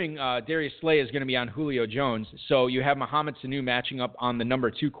assuming Darius Slay is going to be on Julio Jones, so you have Mohamed Sanu matching up on the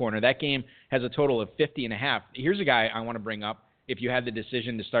number 2 corner. That game has a total of 50.5. Here's a guy I want to bring up if you had the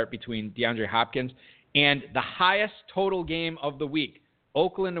decision to start between DeAndre Hopkins and the highest total game of the week,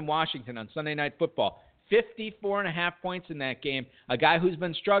 Oakland and Washington on Sunday Night Football. 54.5 points in that game. A guy who's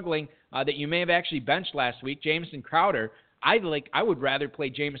been struggling that you may have actually benched last week, Jamison Crowder. I would rather play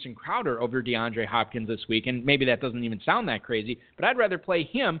Jamison Crowder over DeAndre Hopkins this week, and maybe that doesn't even sound that crazy, but I'd rather play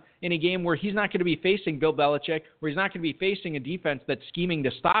him in a game where he's not going to be facing Bill Belichick, where he's not going to be facing a defense that's scheming to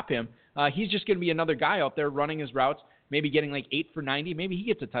stop him. He's just going to be another guy out there running his routes, maybe getting like 8 for 90. Maybe he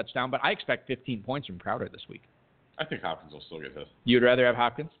gets a touchdown, but I expect 15 points from Crowder this week. I think Hopkins will still get hit. You'd rather have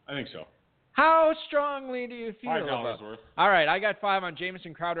Hopkins? I think so. How strongly do you feel about $5 worth. All right, I got 5 on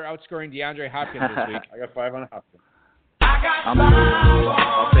Jamison Crowder outscoring DeAndre Hopkins this week. I got 5 on Hopkins.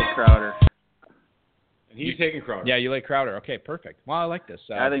 I'll take Crowder. And he's taking Crowder. Yeah, you like Crowder. Okay, perfect. Well, I like this.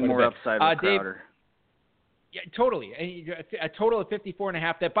 I think more upside with Crowder. Yeah, totally. A total of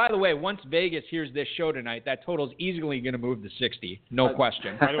 54.5. That, by the way, once Vegas hears this show tonight, that total is easily going to move to 60. No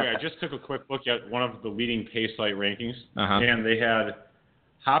question. By the way, I just took a quick look at one of the leading pay site rankings, and they had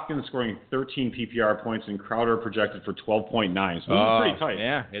Hopkins scoring 13 PPR points and Crowder projected for 12.9. So this is pretty tight.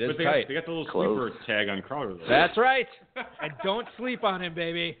 Yeah, it is tight. Tight. They got the little sleeper tag on Crowder, though. That's right. And don't sleep on him,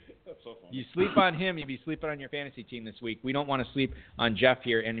 baby. That's so funny. You sleep on him, you'll be sleeping on your fantasy team this week. We don't want to sleep on Jeff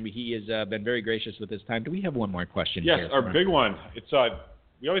here, and he has been very gracious with his time. Do we have one more question here? Yes, our big one. It's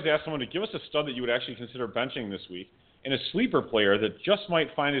we always ask someone to give us a stud that you would actually consider benching this week and a sleeper player that just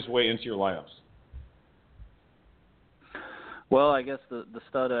might find his way into your lineups. Well, I guess the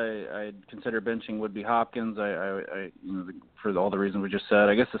stud I'd consider benching would be Hopkins. For all the reasons we just said.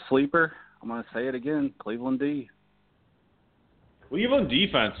 I guess the sleeper, I'm going to say it again, Cleveland D. Cleveland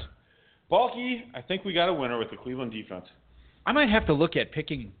defense. Balky, I think we got a winner with the Cleveland defense. I might have to look at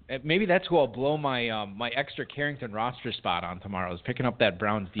picking. Maybe that's who I'll blow my my extra Carrington roster spot on tomorrow. Is picking up that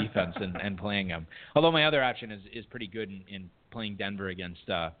Browns defense and playing them. Although my other option is pretty good in playing Denver against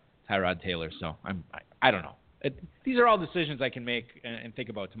Tyrod Taylor. So I don't know. These are all decisions I can make and think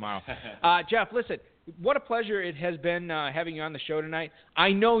about tomorrow. Jeff, listen, what a pleasure it has been having you on the show tonight.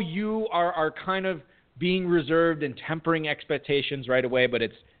 I know you are kind of being reserved and tempering expectations right away, but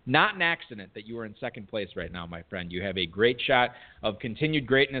it's not an accident that you are in second place right now, my friend. You have a great shot of continued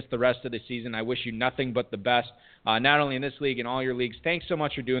greatness the rest of the season. I wish you nothing but the best, not only in this league, in all your leagues. Thanks so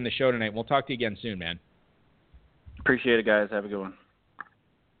much for doing the show tonight. We'll talk to you again soon, man. Appreciate it, guys. Have a good one.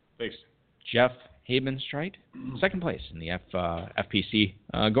 Thanks. Jeff Hebenstreit, second place in the FPC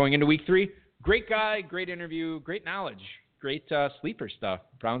going into week 3. Great guy, great interview, great knowledge. Great sleeper stuff.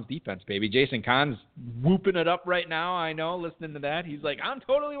 Browns defense, baby. Jason Kahn's whooping it up right now, I know, listening to that. He's like, I'm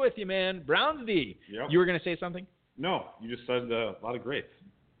totally with you, man. Browns D. Yep. You were going to say something? No, you just said a lot of greats.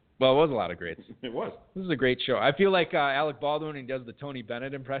 Well, it was a lot of greats. It was. This is a great show. I feel like Alec Baldwin, he does the Tony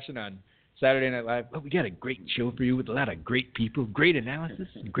Bennett impression on Saturday Night Live. Well, we got a great show for you with a lot of great people, great analysis,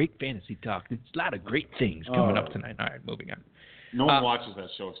 and great fantasy talk. There's a lot of great things coming up tonight. All right, moving on. No one watches that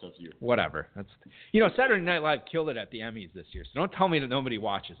show except you. Whatever. Saturday Night Live killed it at the Emmys this year, so don't tell me that nobody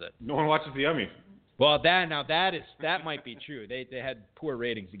watches it. No one watches the Emmys. Well, that might be true. They had poor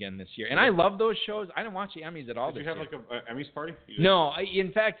ratings again this year, and I love those shows. I didn't watch the Emmys at all. Did you have like an Emmys party? No,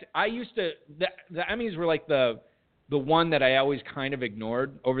 in fact, I used to. The Emmys were like the one that I always kind of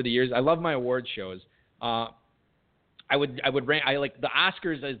ignored over the years. I love my award shows. I would rank. I like the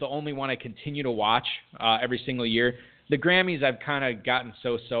Oscars is the only one I continue to watch every single year. The Grammys I've kind of gotten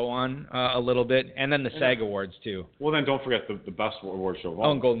so on a little bit, and then the SAG Awards too. Well, then don't forget the best award show of all.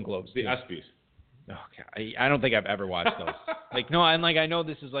 Oh, and Golden Globes. The too. ESPYs. Okay, I don't think I've ever watched those. I know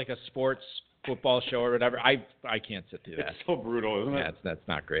this is like a sports football show or whatever. I can't sit through that. It's so brutal, isn't it? Yeah, that's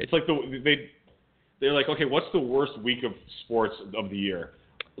not great. It's like they're like, okay, what's the worst week of sports of the year?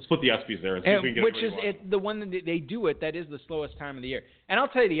 Let's put the ESPYs there. And see if we can get the one that they do it. That is the slowest time of the year. And I'll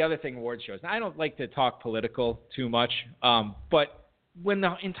tell you the other thing, award shows. Now, I don't like to talk political too much, but when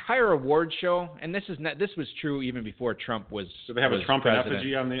the entire award show, and this was true even before Trump was. Do they have a Trump president.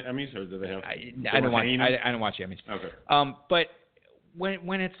 effigy on the Emmys, or do they have? I don't watch the Emmys. Okay. But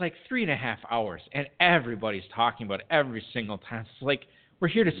when it's like 3.5 hours and everybody's talking about it every single time, it's like. We're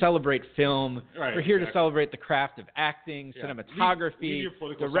here to celebrate film. Right, We're here to celebrate the craft of acting, cinematography, leave your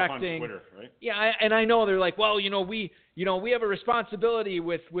political directing. Stuff on Twitter, right? Yeah, and I know they're like, well, we have a responsibility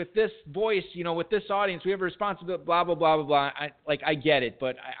with this voice, with this audience. We have a responsibility. Blah blah blah blah blah. I get it,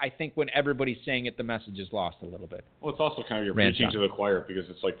 but I think when everybody's saying it, the message is lost a little bit. Well, it's also kind of you're preaching to the choir because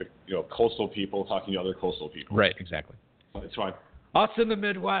it's like the coastal people talking to other coastal people. Right. Exactly. It's fine. Us in the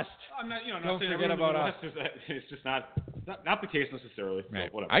Midwest. I'm not, Don't saying forget about us. It's just not the case necessarily. Right.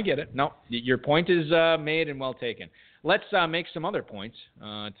 So whatever. I get it. No, your point is made and well taken. Let's make some other points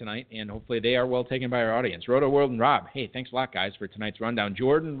tonight, and hopefully they are well taken by our audience. Roto World and Rob, hey, thanks a lot, guys, for tonight's rundown.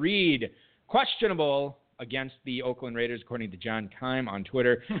 Jordan Reed, questionable against the Oakland Raiders, according to John Keim on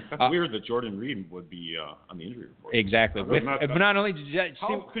Twitter. That's weird that Jordan Reed would be on the injury report. Exactly. But not only did you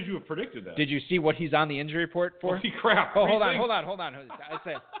how could you have predicted that? Did you see what he's on the injury report for? Holy crap. Oh, hold on. I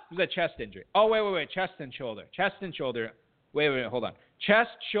said it was a chest injury. Oh, wait. Chest and shoulder. Wait, hold on. Chest,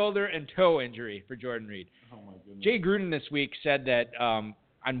 shoulder, and toe injury for Jordan Reed. Oh, my goodness. Jay Gruden this week said that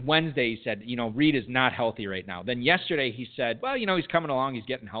on Wednesday he said, Reed is not healthy right now. Then yesterday he said, well, he's coming along, he's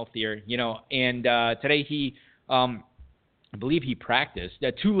getting healthier, and today he, I believe he practiced,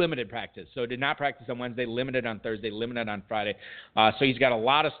 2 limited practice. So did not practice on Wednesday, limited on Thursday, limited on Friday. So he's got a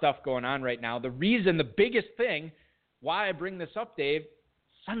lot of stuff going on right now. The biggest thing why I bring this up, Dave,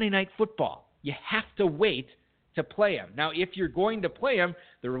 Sunday Night Football. You have to wait to play him. Now, if you're going to play him,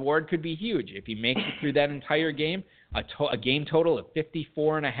 the reward could be huge. If he makes it through that entire game, a game total of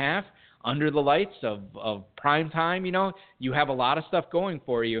 54.5 under the lights of prime time, you have a lot of stuff going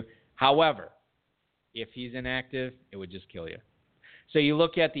for you. However, if he's inactive, it would just kill you. So you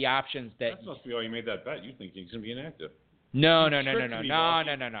look at the options that. That must be why you made that bet. You think he's going to be inactive. No.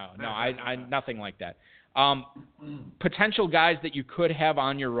 I nothing like that. Potential guys that you could have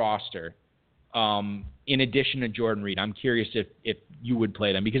on your roster. In addition to Jordan Reed, I'm curious if you would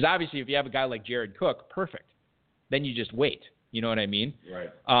play them. Because obviously if you have a guy like Jared Cook, perfect. Then you just wait. You know what I mean? Right.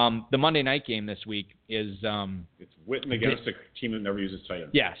 The Monday night game this week is it's Witten against a team that never uses tight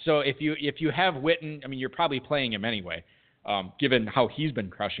ends. Yeah, so if you have Witten, I mean, you're probably playing him anyway, given how he's been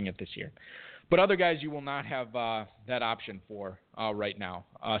crushing it this year. But other guys you will not have that option for right now.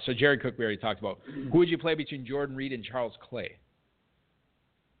 So Jared Cook we already talked about. Who would you play between Jordan Reed and Charles Clay?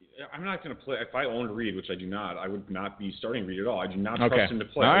 I'm not going to play. If I owned Reed, which I do not, I would not be starting Reed at all. I do not trust him to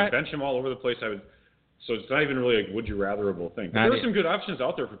play. All I right. would bench him all over the place. So it's not even really a would you ratherable thing. But there were some good options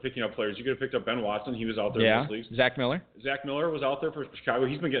out there for picking up players. You could have picked up Ben Watson. He was out there in this league. Zach Miller was out there for Chicago.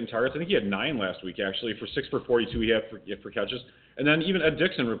 He's been getting targets. I think he had 9 last week, actually, for 6 for 42 he had for catches. And then even Ed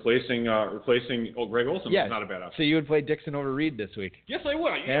Dixon replacing Greg Olsen was not a bad option. So you would play Dixon over Reed this week? Yes, I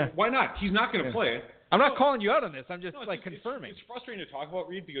would. Yeah. Why not? He's not going to play. I'm not calling you out on this. I'm just confirming. It's frustrating to talk about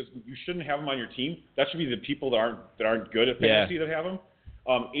Reed because you shouldn't have him on your team. That should be the people that aren't good at fantasy that have him.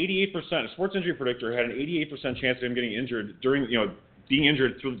 88%. A sports injury predictor had an 88% chance of him getting injured being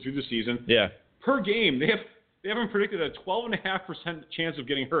injured through the season. Yeah. Per game, they have him predicted a 12.5% chance of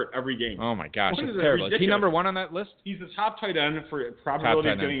getting hurt every game. Oh my gosh, that's terrible. Ridiculous. Is he number 1 on that list? He's the top tight end for probability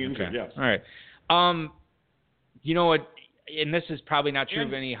of getting injured. Okay. Yes. All right. You know what? And this is probably not true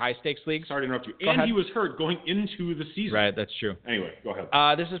of any high-stakes leagues. Sorry to interrupt you. Go ahead. He was hurt going into the season. Right, that's true. Anyway, go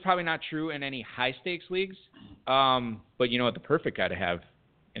ahead. This is probably not true in any high-stakes leagues. But you know what the perfect guy to have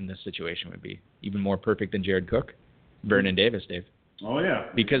in this situation would be? Even more perfect than Jared Cook? Vernon Davis, Dave. Oh, yeah.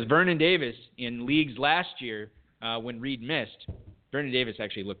 Because Vernon Davis, in leagues last year, when Reed missed, Vernon Davis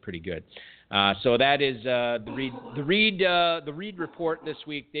actually looked pretty good. So that is the Reed report this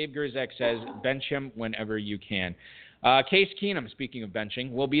week. Dave Gerzak says bench him whenever you can. Case Keenum, speaking of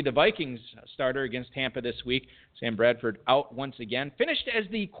benching, will be the Vikings starter against Tampa this week. Sam Bradford out once again. Finished as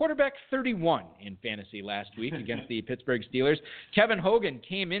the quarterback 31 in fantasy last week against the Pittsburgh Steelers. Kevin Hogan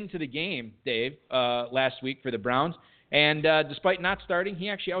came into the game, Dave, last week for the Browns. And despite not starting, he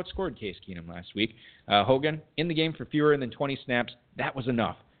actually outscored Case Keenum last week. Hogan in the game for fewer than 20 snaps. That was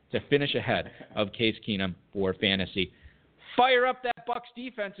enough to finish ahead of Case Keenum for fantasy. Fire up that Bucs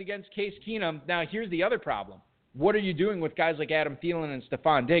defense against Case Keenum. Now, here's the other problem. What are you doing with guys like Adam Thielen and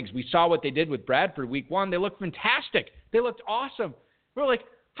Stephon Diggs? We saw what they did with Bradford week 1. They looked fantastic. They looked awesome. We're like,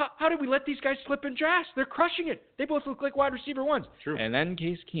 how did we let these guys slip in drafts? They're crushing it. They both look like wide receiver 1s. True. And then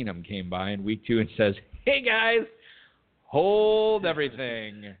Case Keenum came by in week 2 and says, hey, guys, hold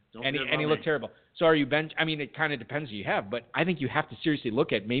everything. And he looked terrible. So are you bench? I mean, it kind of depends who you have, but I think you have to seriously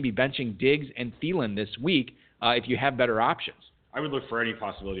look at maybe benching Diggs and Thielen this week if you have better options. I would look for any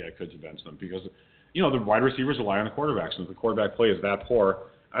possibility I could to bench them because – the wide receivers rely on the quarterbacks, and if the quarterback play is that poor,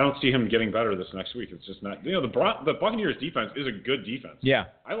 I don't see him getting better this next week. It's just not. The Buccaneers defense is a good defense. Yeah,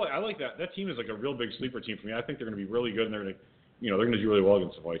 I like that. That team is like a real big sleeper team for me. I think they're going to be really good, and they're going to do really well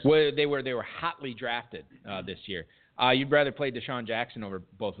against the Vikings. Well, they were hotly drafted this year. You'd rather play Deshaun Jackson over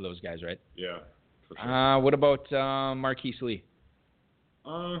both of those guys, right? Yeah, for sure. What about Marquise Lee?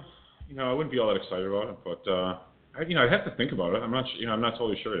 I wouldn't be all that excited about it, but. I'd have to think about it. I'm not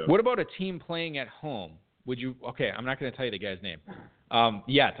totally sure yet. What about a team playing at home? Would you? Okay, I'm not going to tell you the guy's name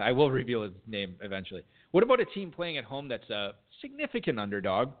yet. I will reveal his name eventually. What about a team playing at home that's a significant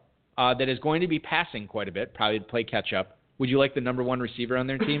underdog that is going to be passing quite a bit, probably play catch up? Would you like the number 1 receiver on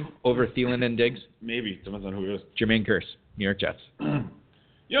their team over Thielen and Diggs? Maybe. Depends on who it is. Jermaine Kearse, New York Jets.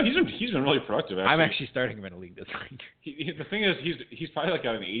 He's been really productive. Actually. I'm actually starting him in a league this week. The thing is, he's probably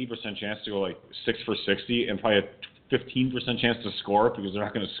got an 80% chance to go 6 for 60, and probably a 15% chance to score because they're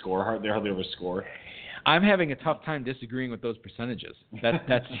not going to score hard. They hardly ever score. I'm having a tough time disagreeing with those percentages.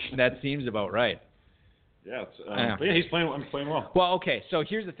 That seems about right. Yeah, but he's playing well. Well, okay. So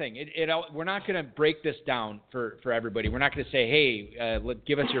here's the thing. We're not going to break this down for everybody. We're not going to say, hey,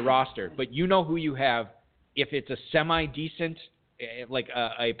 give us your roster. But you know who you have. If it's a semi-decent, like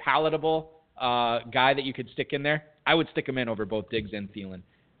a palatable guy that you could stick in there, I would stick him in over both Diggs and Thielen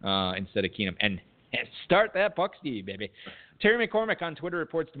instead of Keenum. And start that Bucs D, baby. Terry McCormick on Twitter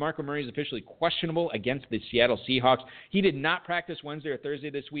reports DeMarco Murray is officially questionable against the Seattle Seahawks. He did not practice Wednesday or Thursday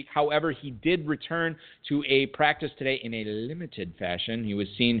this week. However, he did return to a practice today in a limited fashion. He was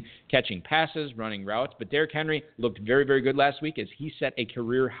seen catching passes, running routes, but Derrick Henry looked very, very good last week as he set a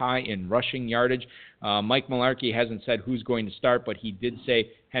career high in rushing yardage. Mike Mularkey hasn't said who's going to start, but he did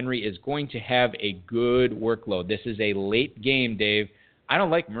say Henry is going to have a good workload. This is a late game, Dave. I don't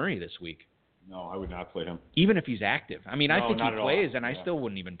like Murray this week. No, I would not play him. Even if he's active. I mean, no, I think he plays, and yeah. I still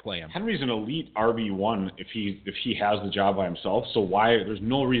wouldn't even play him. Henry's an elite RB1 if he has the job by himself. So there's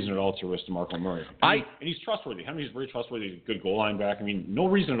no reason at all to risk DeMarco Murray. And he's trustworthy. Henry's very trustworthy. He's a good goal line back. I mean, no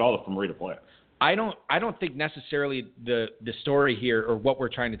reason at all for Murray to play. I don't think necessarily the story here or what we're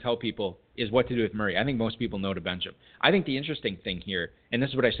trying to tell people is what to do with Murray. I think most people know to bench him. I think the interesting thing here, and this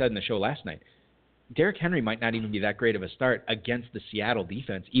is what I said in the show last night, Derrick Henry might not even be that great of a start against the Seattle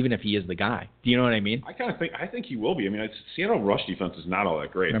defense, even if he is the guy. Do you know what I mean? I think he will be. I mean, Seattle rush defense is not all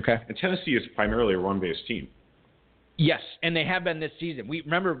that great. Okay. And Tennessee is primarily a run-based team. Yes, and they have been this season.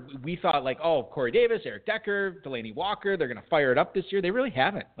 We thought like, oh, Corey Davis, Eric Decker, Delaney Walker, they're going to fire it up this year. They really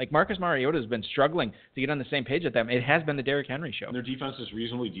haven't. Like Marcus Mariota has been struggling to get on the same page with them. It has been the Derrick Henry show. And their defense is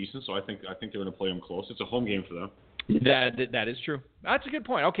reasonably decent, so I think they're going to play them close. It's a home game for them. That is true. That's a good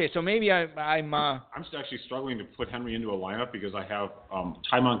point. Okay, so maybe I'm actually struggling to put Henry into a lineup because I have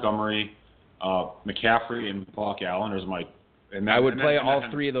Ty Montgomery, McCaffrey, and Buck Allen as my. I would play all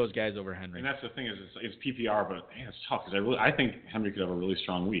three of those guys over Henry. And that's the thing is it's PPR, but man, it's tough because I think Henry could have a really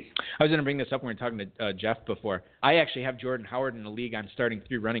strong week. I was going to bring this up when we were talking to Jeff before. I actually have Jordan Howard in the league. I'm starting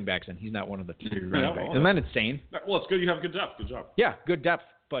 3 running backs, and he's not one of the 3 running backs. Isn't that insane? Well, it's good. You have good depth. Good job. Yeah, good depth,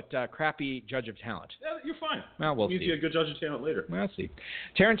 but crappy judge of talent. Yeah, you're fine. Well, we'll see. You need a good judge of talent later. We'll see.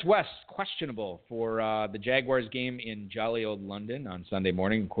 Terrence West, questionable for the Jaguars game in jolly old London on Sunday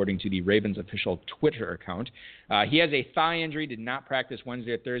morning, according to the Ravens official Twitter account. He has a thigh injury, did not practice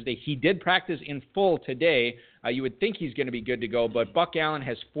Wednesday or Thursday. He did practice in full today. You would think he's going to be good to go, but Buck Allen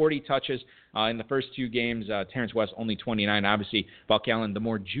has 40 touches in the first 2 games. Terrence West only 29. Obviously, Buck Allen, the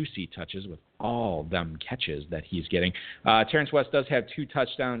more juicy touches with all them catches that he's getting. Terrence West does have 2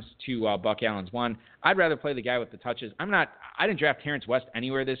 touchdowns to Buck Allen's 1. I'd rather play the guy with the touches. I didn't draft Terrence West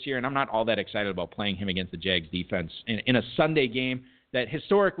anywhere this year, and I'm not all that excited about playing him against the Jags defense in a Sunday game that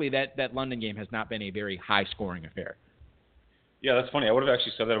historically that London game has not been a very high-scoring affair. Yeah, that's funny. I would have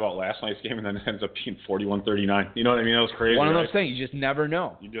actually said that about last night's game, and then it ends up being 41-39. You know what I mean? That was crazy. One of those things. You just never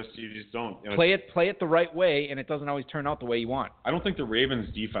know. You just don't. You know, play it the right way, and it doesn't always turn out the way you want. I don't think the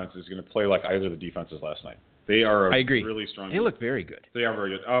Ravens' defense is going to play like either of the defenses last night. They are I agree. Really strong. They look very good. They are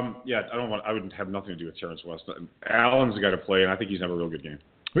very good. Yeah, I would have nothing to do with Terrence West. Allen's the guy to play, and I think he's going to have a real good game.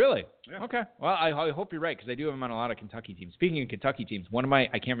 Really? Yeah. Okay. Well, I hope you're right because I do have him on a lot of Kentucky teams. Speaking of Kentucky teams, I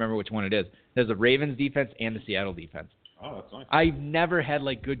can't remember which one it is. There's the Ravens defense and the Seattle defense. Oh, that's nice. I've never had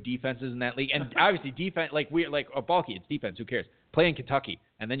good defenses in that league, and obviously defense bulky. It's defense. Who cares? Play in Kentucky,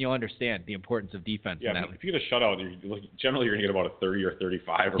 and then you'll understand the importance of defense. Yeah, in that league. If you get a shutout, generally you're gonna get about a 30 or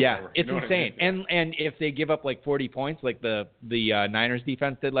 35. Or whatever. It's insane. I mean? And if they give up 40 points, like the Niners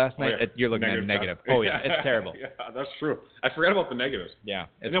defense did last night, you're looking at a negative. Oh yeah, it's terrible. Yeah, that's true. I forgot about the negatives. Yeah.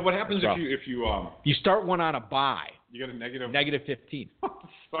 And then what happens if you start one on a bye? You get a negative. Negative 15.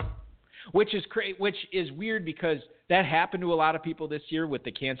 Which is weird because that happened to a lot of people this year with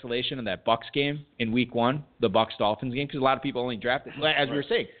the cancellation of that Bucs game in Week 1, the Bucs-Dolphins game, because a lot of people only drafted, as we were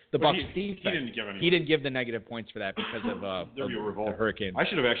saying, the Bucs defense. He didn't give the negative points for that because of the hurricane. I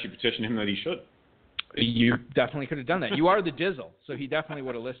should have actually petitioned him that he should. You definitely could have done that. You are the Dizzle, so he definitely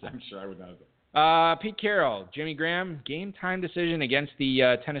would have listened. I'm sure I would not have done. Pete Carroll, Jimmy Graham, game time decision against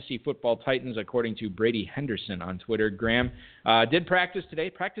the Tennessee Football Titans, according to Brady Henderson on Twitter. Graham did practice today,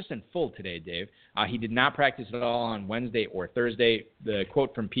 practiced in full today, Dave. He did not practice at all on Wednesday or Thursday. The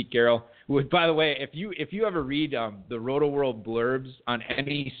quote from Pete Carroll, who, by the way, if you ever read the Roto World blurbs on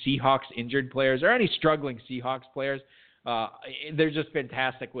any Seahawks injured players or any struggling Seahawks players, they're just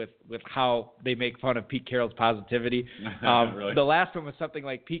fantastic with how they make fun of Pete Carroll's positivity. Really? The last one was something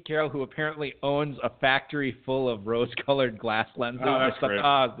like Pete Carroll, who apparently owns a factory full of rose-colored glass lenses. Oh, that's great.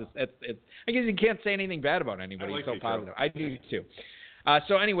 I guess you can't say anything bad about anybody. He's so positive. I do too.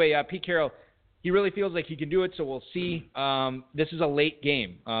 So anyway, Pete Carroll, he really feels like he can do it, so we'll see. This is a late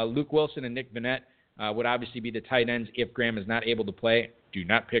game. Luke Wilson and Nick Vannett would obviously be the tight ends if Graham is not able to play. Do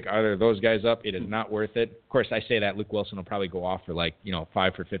not pick either of those guys up. It is not worth it. Of course, I say that. Luke Wilson will probably go off for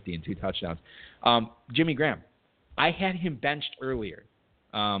 5 for 50 and 2 touchdowns. Jimmy Graham, I had him benched earlier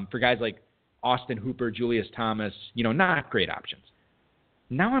for guys like Austin Hooper, Julius Thomas, not great options.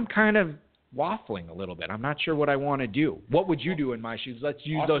 Now I'm kind of waffling a little bit. I'm not sure what I want to do. What would you do in my shoes? Let's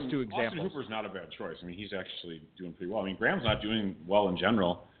use those 2 examples. Austin Hooper's not a bad choice. I mean, he's actually doing pretty well. I mean, Graham's not doing well in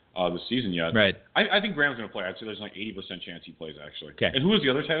general this season yet. Right. I think Graham's going to play. I'd say there's 80% chance he plays, actually. Okay. And who was the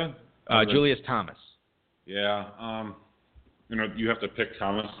other tight end? Julius Thomas. Yeah. You have to pick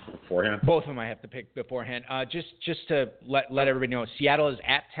Thomas beforehand. Both of them I have to pick beforehand. Just to let everybody know, Seattle is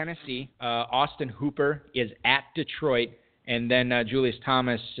at Tennessee. Austin Hooper is at Detroit. And then Julius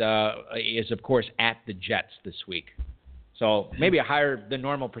Thomas is, of course, at the Jets this week. So maybe a higher than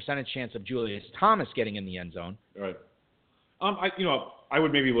normal percentage chance of Julius Thomas getting in the end zone. Right. I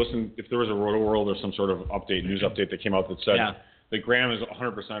would maybe listen if there was a Roto World or some sort of news update that came out that said that Graham is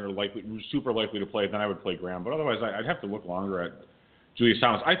 100% or super likely to play. Then I would play Graham. But otherwise, I'd have to look longer at Julius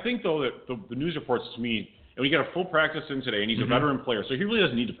Thomas. I think though that the news reports to me, and we got a full practice in today, and he's a veteran player, so he really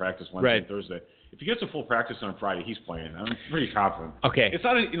doesn't need to practice Wednesday and Thursday. If he gets a full practice on Friday, he's playing. I'm pretty confident. Okay. It's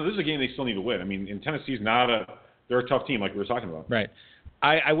not. This is a game they still need to win. I mean, in Tennessee's they're a tough team like we were talking about. Right.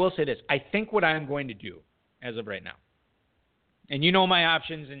 I will say this. I think what I'm going to do as of right now, And you know my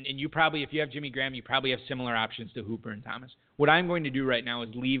options, and you probably, if you have Jimmy Graham, you probably have similar options to Hooper and Thomas. What I'm going to do right now is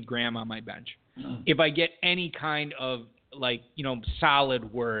leave Graham on my bench. If I get any kind of,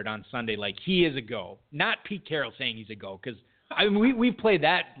 solid word on Sunday, like he is a go, not Pete Carroll saying he's a go, because we played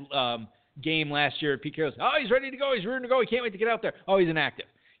that game last year. Pete Carroll said, oh, he's ready to go, he's ready to go, he can't wait to get out there. Oh, he's inactive.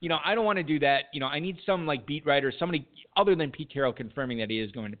 I don't want to do that. I need some beat writer, somebody other than Pete Carroll confirming that he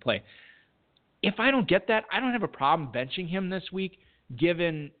is going to play. If I don't get that, I don't have a problem benching him this week,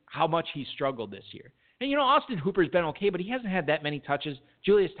 given how much he struggled this year. And, Austin Hooper's been okay, but he hasn't had that many touches.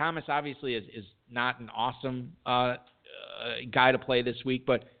 Julius Thomas obviously is not an awesome guy to play this week,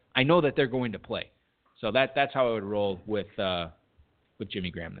 but I know that they're going to play. So that's how I would roll with Jimmy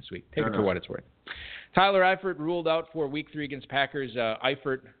Graham this week. Take it for what it's worth. Tyler Eifert ruled out for Week 3 against Packers.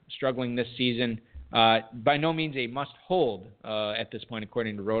 Eifert struggling this season. By no means a must-hold at this point,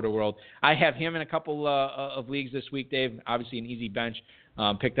 according to Roto-World. I have him in a couple of leagues this week, Dave. Obviously an easy bench.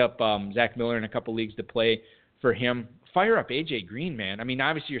 Picked up Zach Miller in a couple leagues to play for him. Fire up A.J. Green, man. I mean,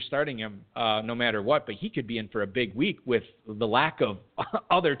 obviously you're starting him no matter what, but he could be in for a big week with the lack of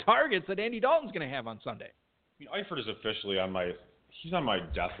other targets that Andy Dalton's going to have on Sunday. I mean, Eifert is officially on my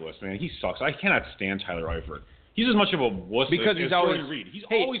death list, man. He sucks. I cannot stand Tyler Eifert. He's as much of a wuss because as Jordan Reed. He's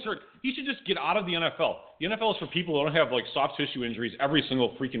always hurt. He should just get out of the NFL. The NFL is for people who don't have soft tissue injuries every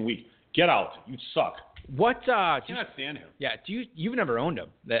single freaking week. Get out. You suck. What? I cannot stand him. Yeah. You've never owned him,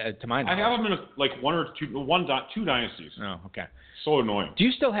 to my knowledge. I have him in two dynasties. Oh, okay. So annoying. Do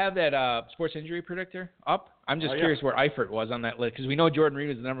you still have that sports injury predictor up? I'm just curious where Eifert was on that list, because we know Jordan Reed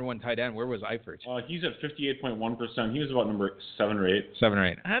was the number one tight end. Where was Eifert? He's at 58.1%. He was about number 7 or 8. 7 or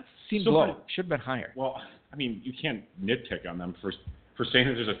 8. That seems low. Should have been higher. Well, I mean, you can't nitpick on them for saying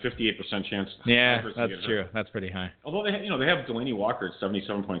that there's a 58% chance. Yeah, that's true. That's pretty high. Although they have Delaney Walker at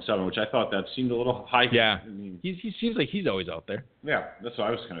 77.7, which I thought that seemed a little high. Yeah, he seems like he's always out there. Yeah, that's what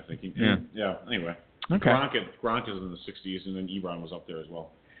I was kind of thinking. Yeah. Anyway, okay. Gronk is in the 60s, and then Ebron was up there as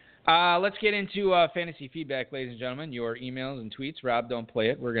well. Let's get into fantasy feedback, ladies and gentlemen. Your emails and tweets. Rob, don't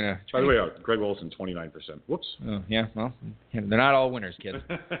play it. We're gonna. By the way, Greg Olson, 29%. Whoops. Oh, yeah. Well, they're not all winners, kids.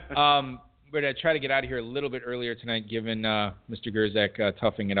 We're going to try to get out of here a little bit earlier tonight, given Mr. Gerzak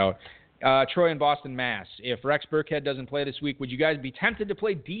toughing it out. Troy in Boston, Mass. If Rex Burkhead doesn't play this week, would you guys be tempted to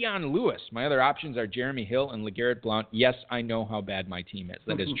play Dion Lewis? My other options are Jeremy Hill and LeGarrette Blount. Yes, I know how bad my team is.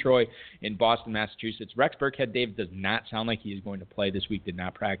 That is Troy in Boston, Massachusetts. Rex Burkhead, Dave, does not sound like he is going to play this week. Did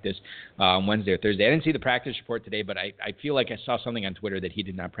not practice Wednesday or Thursday. I didn't see the practice report today, but I feel like I saw something on Twitter that he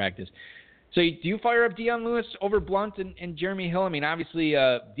did not practice. So do you fire up Dion Lewis over Blount and Jeremy Hill? I mean, obviously,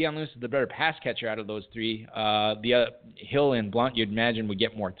 Dion Lewis is the better pass catcher out of those three. Hill and Blount, you'd imagine, would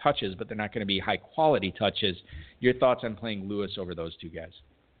get more touches, but they're not going to be high-quality touches. Your thoughts on playing Lewis over those two guys?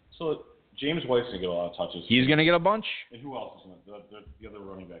 So James White's going to get a lot of touches. He's going to get a bunch. And who else is in it? The other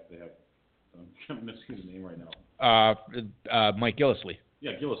running back they have. I'm missing his name right now. Mike Gillislee.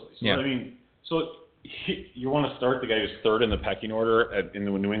 Yeah, Gillislee. You want to start the guy who's third in the pecking order in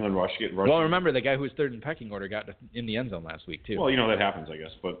the New England rush? Well, remember, the guy who was third in the pecking order got in the end zone last week, too. Well, that happens, I guess.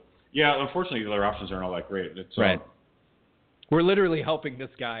 But, yeah, unfortunately, the other options aren't all that great. Right. We're literally helping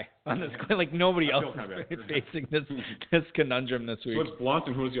this guy on this. Like, nobody else is facing this conundrum this week. So it's Blount,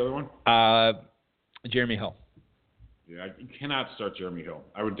 and who was the other one? Jeremy Hill. Yeah, you cannot start Jeremy Hill.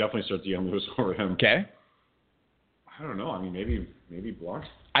 I would definitely start Dion Lewis over him. Okay. I don't know. I mean, maybe Blount.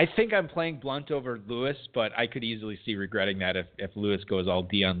 I think I'm playing Blount over Lewis, but I could easily see regretting that if Lewis goes all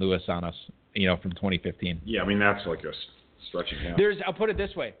Dion Lewis on us, from 2015. Yeah, I mean, that's like a stretching out. I'll put it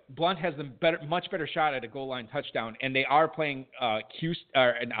this way. Blount has much better shot at a goal line touchdown, and they are playing Houston.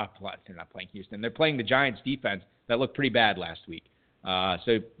 They're not playing Houston. They're playing the Giants defense that looked pretty bad last week.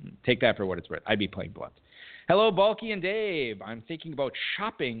 So take that for what it's worth. I'd be playing Blount. Hello, Balky and Dave. I'm thinking about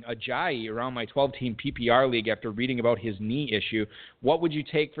shopping Ajayi around my 12-team PPR league after reading about his knee issue. What would you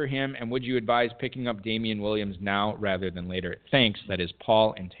take for him, and would you advise picking up Damian Williams now rather than later? Thanks. That is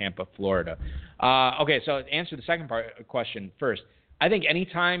Paul in Tampa, Florida. Okay, so answer the second part of the question first. I think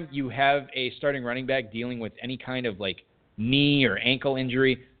anytime you have a starting running back dealing with any kind of knee or ankle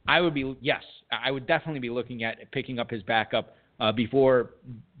injury, I would definitely be looking at picking up his backup before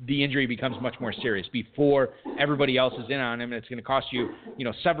the injury becomes much more serious, before everybody else is in on him, and it's going to cost you,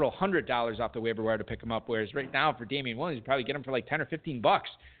 several $100s off the waiver wire to pick him up. Whereas right now for Damian Williams, you probably get him for $10 or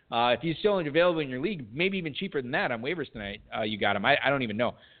 $15. If he's still available in your league, maybe even cheaper than that on waivers tonight, you got him. I don't even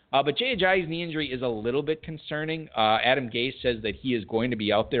know. But Jay Ajayi's knee injury is a little bit concerning. Adam Gase says that he is going to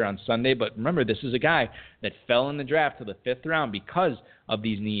be out there on Sunday. But remember, this is a guy that fell in the draft to the 5th round because of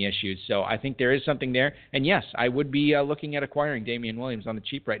these knee issues. So I think there is something there. And, yes, I would be looking at acquiring Damian Williams on the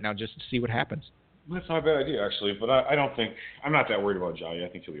cheap right now just to see what happens. That's not a bad idea, actually, but I don't think – I'm not that worried about Jolly. I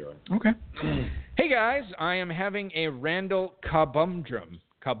think he'll be all right. Okay. Hey, guys, I am having a Randall Cabundrum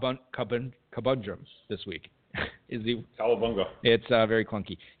this week. Is he? Cowabunga. It's very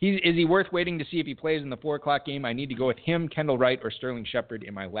clunky. Is he worth waiting to see if he plays in the 4 o'clock game? I need to go with him, Kendall Wright, or Sterling Shepard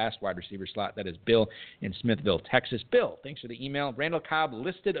in my last wide receiver slot. That is Bill in Smithville, Texas. Bill, thanks for the email. Randall Cobb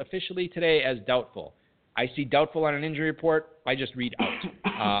listed officially today as doubtful. I see doubtful on an injury report. I just read out.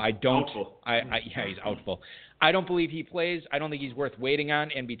 I don't. Doubtful. Yeah, he's outful. I don't believe he plays. I don't think he's worth waiting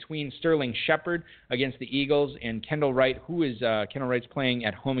on. And between Sterling Shepard against the Eagles and Kendall Wright, who is Kendall Wright's playing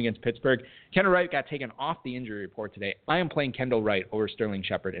at home against Pittsburgh. Kendall Wright got taken off the injury report today. I am playing Kendall Wright over Sterling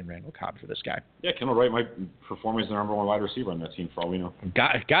Shepard and Randall Cobb for this guy. Yeah, Kendall Wright might perform as the number 1 wide receiver on that team for all we know.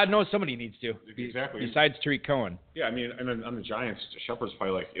 God knows somebody needs to. Exactly. Besides Tariq Cohen. Yeah, I mean, and on the Giants, Shepard's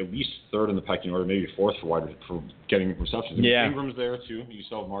probably like at least 3rd in the pecking order, maybe 4th for getting receptions. Yeah. Ingram's there too. You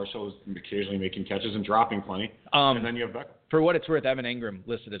saw Marshall occasionally making catches and dropping plenty. And then you have Beckham. For what it's worth, Evan Ingram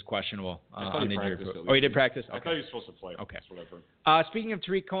listed as questionable on the injury report. Oh, he did practice? Okay. I thought he was supposed to play. Okay. That's what I've heard. Speaking of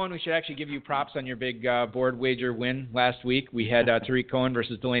Tariq Cohen, we should actually give you props on your big board wager win last week. We had Tariq Cohen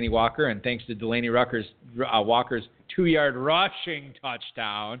versus Delaney Walker, and thanks to Delaney Walker's 2-yard rushing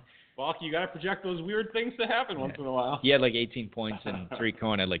touchdown. Balky, you got to project those weird things to happen once in a while. He had like 18 points, and Tariq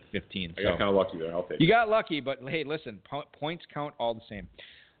Cohen had like 15. I got kind of lucky there. I'll take it. You got lucky, but hey, listen, points count all the same.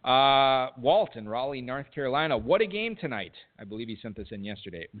 Walt in Raleigh, North Carolina. What a game tonight. I believe he sent this in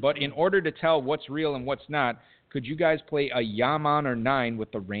yesterday. But in order to tell what's real and what's not, could you guys play a Yaman or 9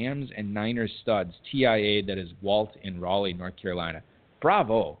 with the Rams and Niners studs? TIA, that is Walt in Raleigh, North Carolina.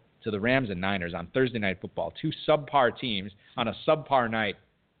 Bravo to the Rams and Niners on Thursday Night Football. 2 subpar teams on a subpar night.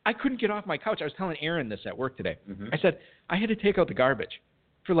 I couldn't get off my couch. I was telling Aaron this at work today. I said, I had to take out the garbage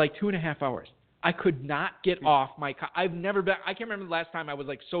for like 2.5 hours. I could not get off my couch. I can't remember the last time I was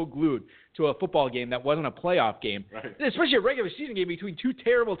like so glued to a football game that wasn't a playoff game, right. Especially a regular season game between 2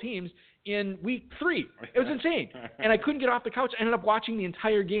 terrible teams in week 3. It was insane. And I couldn't get off the couch. I ended up watching the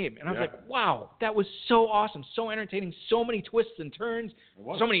entire game. And I was like, wow, that was so awesome, so entertaining, so many twists and turns,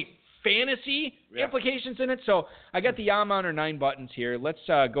 so many fantasy implications in it. So I got the Yaman or 9 buttons here. Let's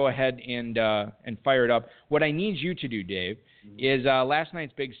go ahead and fire it up. What I need you to do, Dave, is last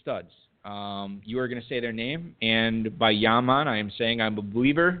night's big studs. You are going to say their name, and by Yaman, I am saying I'm a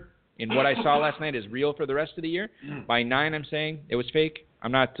believer in what I saw last night is real for the rest of the year. By 9, I'm saying it was fake.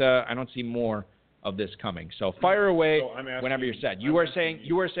 I'm not. I don't see more of this coming. So fire away whenever you're set. You are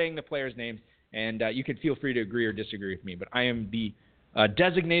saying the players' names, and you can feel free to agree or disagree with me. But I am the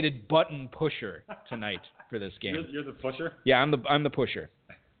designated button pusher tonight for this game. You're the pusher? Yeah, I'm the pusher.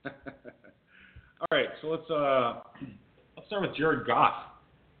 All right, so let's start with Jared Goff.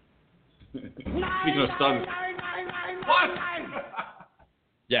 Speaking of studs. What?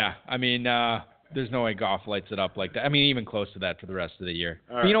 Yeah, I mean, there's no way Goff lights it up like that. I mean, even close to that for the rest of the year.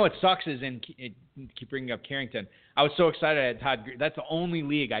 Right. You know what sucks is keep bringing up Carrington. I was so excited I had Todd. That's the only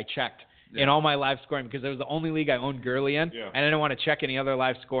league I checked in all my live scoring because it was the only league I owned Gurley in, and I didn't want to check any other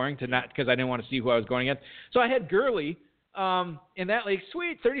live scoring because I didn't want to see who I was going against. So I had Gurley in that league.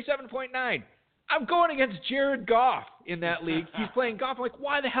 Sweet, 37.9. I'm going against Jared Goff in that league. He's playing Goff. I'm like,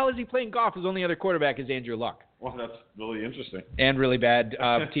 why the hell is he playing Goff? His only other quarterback is Andrew Luck. Well, that's really interesting. And really bad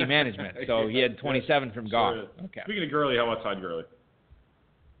team management. So he had 27 from Goff. Okay. Speaking of Gurley, how about Todd Gurley?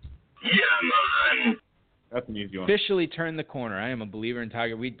 Yeah, man. That's an easy one. Officially turned the corner. I am a believer in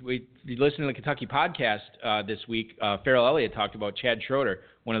Tiger. We listened to the Kentucky podcast this week. Farrell Elliott talked about Chad Schroeder,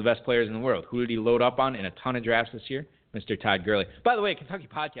 one of the best players in the world. Who did he load up on in a ton of drafts this year? Mr. Todd Gurley. By the way, Kentucky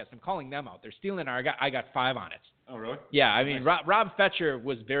podcast, I'm calling them out. They're stealing our – I got 5 on it. Oh, really? Yeah, I mean, Rob Fetcher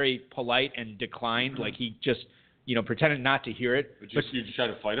was very polite and declined. Like he just, pretended not to hear it. But you just try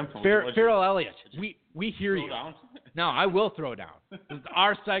to fight him? Farrell Elliott, we hear you. Down? No, I will throw down. It's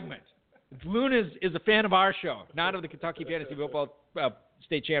our segment. Loon is a fan of our show, not of the Kentucky Fantasy Football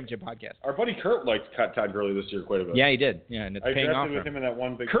State Championship podcast. Our buddy Kurt liked Todd Gurley this year quite a bit. Yeah, he did. Yeah, and it's paying off for with him in that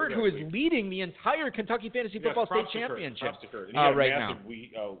one big Kurt, who is leading the entire Kentucky Fantasy Football State Championship right now.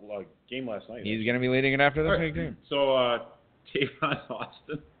 Game last night. He's going to be leading it after this big game. So, Tavon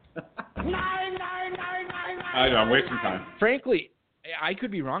Austin. I know, I'm wasting time. Frankly, I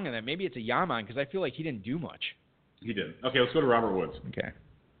could be wrong on that. Maybe it's a Yaman because I feel like he didn't do much. He did. Okay, let's go to Robert Woods. Okay.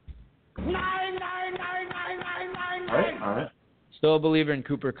 Nine. All right. Still a believer in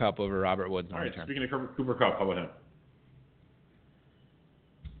Cooper Kupp over Robert Woods. All right, speaking of Cooper Kupp, how about him?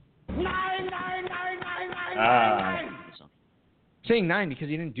 9. Saying 9 because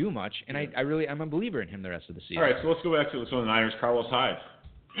he didn't do much, and I'm a believer in him the rest of the season. All right, so let's go back to the Niners. Carlos Hyde.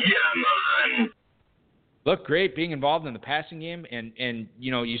 Yeah, man. looked great being involved in the passing game, and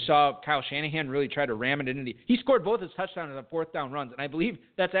you saw Kyle Shanahan really try to ram it into he scored both his touchdowns on 4th down runs, and I believe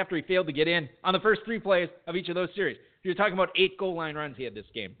that's after he failed to get in on the first 3 plays of each of those series. You're talking about 8 goal line runs he had this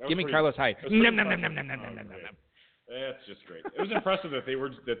game. Give me Carlos Hyde. That's just great. It was impressive that they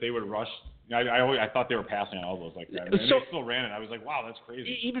would rush. I thought they were passing on all those like that. And they still ran it. I was like, wow, that's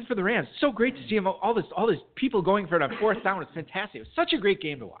crazy. Even for the Rams, so great to see them all this people going for it on 4th down. It's fantastic. It was such a great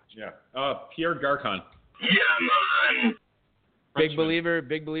game to watch. Yeah. Pierre Garcon. Yeah, man. Big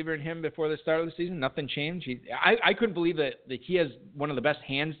believer in him before the start of the season. Nothing changed. I couldn't believe that he has one of the best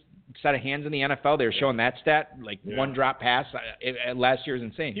set of hands in the NFL. They were showing that stat, one drop pass last year was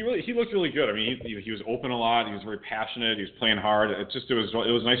insane. He looked really good. I mean, he was open a lot. He was very passionate. He was playing hard. It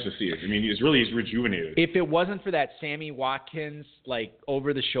was nice to see it. I mean, he's rejuvenated. If it wasn't for that Sammy Watkins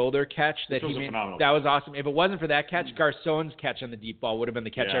over the shoulder catch that he made, phenomenal. That was awesome. If it wasn't for that catch, Garcon's catch on the deep ball would have been the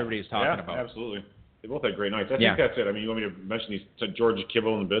catch everybody was talking about. Absolutely. They both had great nights. I think that's it. I mean, you want me to mention these George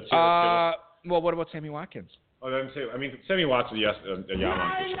Kibble and the bits? Well, what about Sammy Watkins? Oh, I mean, Sammy Watson, yes, yeah,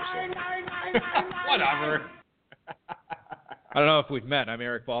 whatever. I don't know if we've met. I'm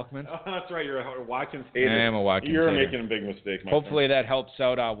Eric Balkman. Oh, that's right. You're a Watkins hater. I am a Watkins hater. You're making a big mistake, Hopefully that helps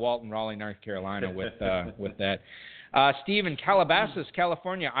out Walton, Raleigh, North Carolina with that. Steve in Calabasas,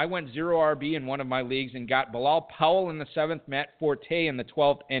 California. I went 0 RB in one of my leagues and got Bilal Powell in the 7th, Matt Forte in the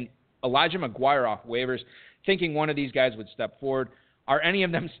 12th, and Elijah McGuire off waivers, thinking one of these guys would step forward. Are any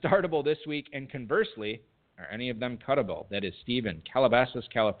of them startable this week? And conversely, are any of them cuttable? That is Steven, Calabasas,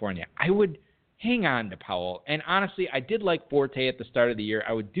 California. I would hang on to Powell. And honestly, I did like Forte at the start of the year.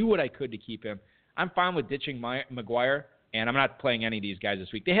 I would do what I could to keep him. I'm fine with ditching McGuire, and I'm not playing any of these guys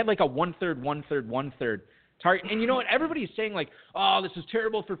this week. They had a 1/3 target. And you know what? Everybody's saying oh, this is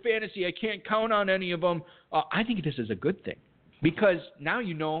terrible for fantasy. I can't count on any of them. I think this is a good thing because now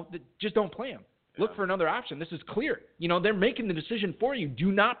you know that just don't play them. Look for another option. This is clear. They're making the decision for you.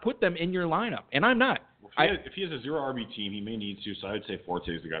 Do not put them in your lineup. And I'm not. If he has a 0 RB team, he may need to, so I'd say Forte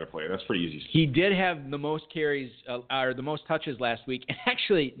is the guy to play. That's pretty easy. He did have the most carries or the most touches last week. And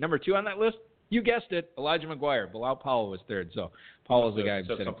actually, number 2 on that list, you guessed it, Elijah McGuire. Bilal Powell was 3rd. So Powell is the guy.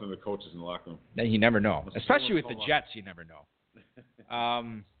 That's something the coaches in the locker room. You never know. Especially with the Jets, you never know.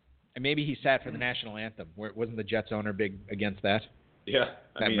 And maybe he sat for the national anthem. Wasn't the Jets owner big against that? Yeah.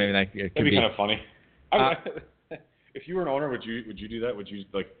 Maybe that could be kind of funny. If you were an owner, would you do that? Would you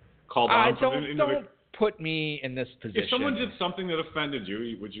call down? Don't put me in this position. If someone did something that offended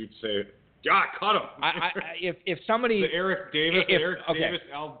you, would you say, cut him? If somebody, Eric Davis,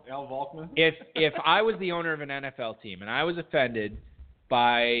 Al Volkman. If I was the owner of an NFL team and I was offended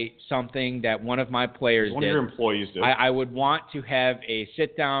by something that one of my players one of your employees did, I would want to have a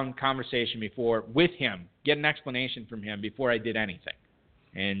sit-down conversation with him, get an explanation from him before I did anything.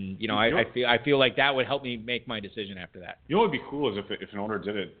 And I feel like that would help me make my decision after that. You know what would be cool is if an owner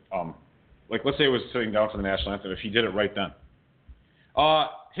did it. Let's say it was sitting down for the national anthem. If he did it right then.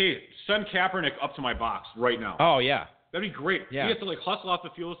 Hey, send Kaepernick up to my box right now. Oh yeah, that'd be great. Yeah. He has to hustle off the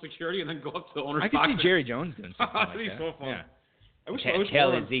field of security and then go up to the owner's box. I could see Jerry Jones doing something like that'd be so fun. Yeah. I wish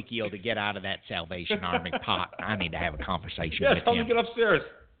tell Ezekiel to get out of that Salvation Army pot. I need to have a conversation with him. Tell him to get upstairs.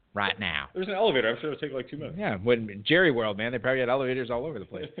 Right now. There's an elevator. I'm sure it'll take 2 minutes. Yeah, when Jerry World, man, they probably had elevators all over the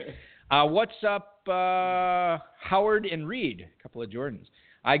place. What's up, Howard and Reed? A couple of Jordans.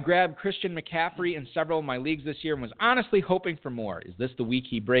 I grabbed Christian McCaffrey in several of my leagues this year and was honestly hoping for more. Is this the week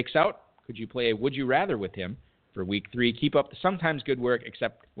he breaks out? Could you play a Would You Rather with him for week 3? Keep up the sometimes good work,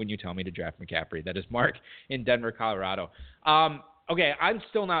 except when you tell me to draft McCaffrey. That is Mark in Denver, Colorado. Okay, I'm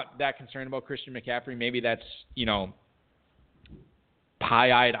still not that concerned about Christian McCaffrey. Maybe that's,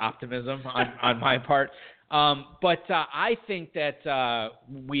 pie-eyed optimism on my part. But I think that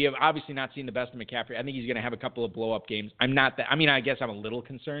we have obviously not seen the best of McCaffrey. I think he's going to have a couple of blow-up games. I'm not that. I mean, I guess I'm a little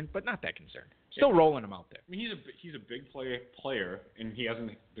concerned, but not that concerned. Still rolling him out there. I mean, he's a big player, and he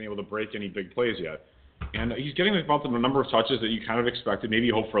hasn't been able to break any big plays yet. And he's getting about the number of touches that you kind of expected. Maybe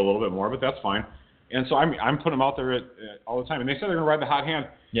you hope for a little bit more, but that's fine. And so I'm putting him out there all the time. And they said they're going to ride the hot hand.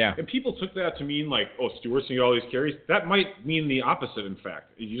 Yeah. And people took that to mean Stewart's going to get all these carries. That might mean the opposite, in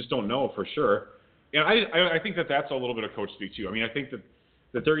fact. You just don't know for sure. And I think that's a little bit of coach speak, too. I mean, I think that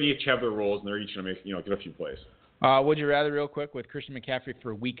they're going to each have their roles, and they're each going to make, get a few plays. Would you rather, real quick, with Christian McCaffrey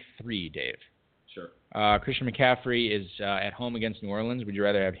for week 3, Dave? Sure. Christian McCaffrey is at home against New Orleans. Would you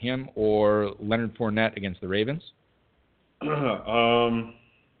rather have him or Leonard Fournette against the Ravens? Give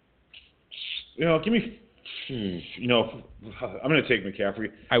me. I'm going to take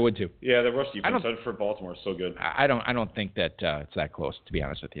McCaffrey. I would too. Yeah, the rush defense for Baltimore is so good. I don't think that it's that close, to be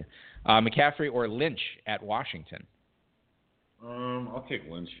honest with you. McCaffrey or Lynch at Washington? I'll take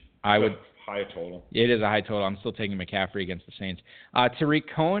Lynch. I would. high total. It is a high total. I'm still taking McCaffrey against the Saints. Tariq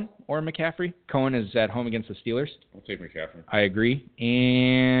Cohen or McCaffrey? Cohen is at home against the Steelers. I'll take McCaffrey. I agree.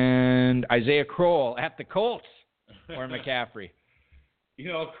 And Isaiah Crowell at the Colts or McCaffrey?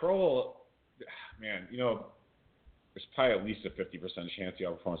 Crowell, man, there's probably at least a 50% chance he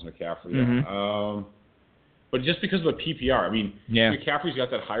outperforms McCaffrey. Mm-hmm. But just because of the PPR, yeah. McCaffrey's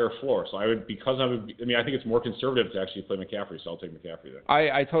got that higher floor. So I think it's more conservative to actually play McCaffrey, so I'll take McCaffrey there.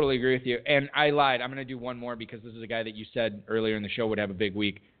 I totally agree with you. And I lied. I'm going to do one more because this is a guy that you said earlier in the show would have a big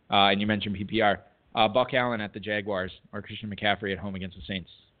week, and you mentioned PPR. Buck Allen at the Jaguars or Christian McCaffrey at home against the Saints.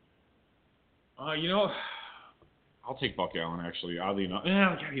 I'll take Buck Allen, actually, oddly enough.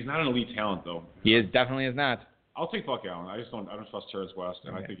 He's not an elite talent, though. He definitely is not. I'll take Buck Allen. I don't trust Terrence West,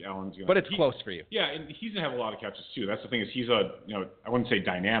 and okay. I think Allen's going to. But it's close for you. Yeah, and he's going to have a lot of catches, too. That's the thing is he's I wouldn't say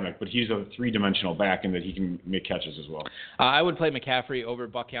dynamic, but he's a three-dimensional back in that he can make catches as well. I would play McCaffrey over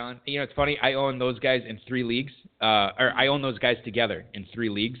Buck Allen. It's funny. I own those guys in 3 leagues, or I own those guys together in 3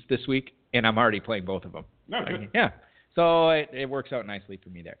 leagues this week, and I'm already playing both of them. No, good. Yeah. So it works out nicely for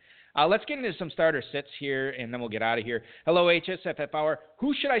me there. Let's get into some starter sits here, and then we'll get out of here. Hello, HSFF Hour.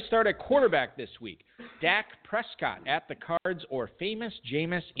 Who should I start at quarterback this week? Dak Prescott at the Cards or famous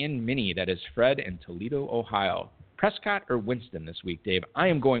Jameis in Mini? That is Fred in Toledo, Ohio. Prescott or Winston this week, Dave? I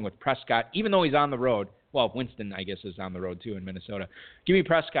am going with Prescott, even though he's on the road. Well, Winston, I guess, is on the road, too, in Minnesota. Give me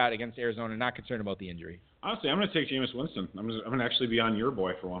Prescott against Arizona. Not concerned about the injury. Honestly, I'm going to take Jameis Winston. I'm going to actually be on your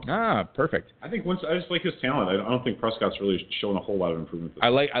boy for one. Perfect. I think Winston. I just like his talent. I don't think Prescott's really shown a whole lot of improvement. I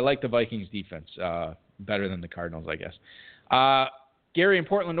like the Vikings defense better than the Cardinals, I guess. Gary in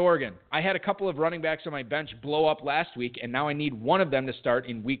Portland, Oregon. I had a couple of running backs on my bench blow up last week, and now I need one of them to start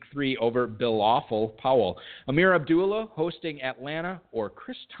in Week 3 over Bill Awful Powell. Amir Abdullah hosting Atlanta or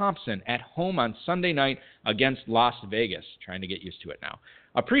Chris Thompson at home on Sunday night against Las Vegas. Trying to get used to it now.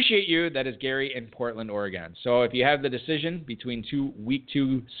 Appreciate you. That is Gary in Portland, Oregon. So if you have the decision between 2 Week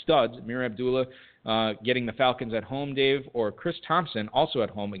 2 studs, Amir Abdullah getting the Falcons at home, Dave, or Chris Thompson also at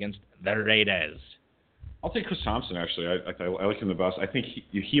home against the Raiders. I'll take Chris Thompson, actually. I like him the best. I think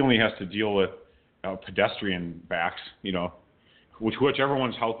he only has to deal with pedestrian backs, whichever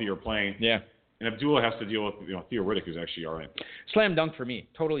one's healthy or playing. Yeah. And Abdullah has to deal with, Theo Riddick is actually all right. Slam dunk for me.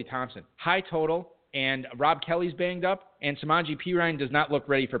 Totally Thompson. High total, and Rob Kelly's banged up, and Samaje Perine does not look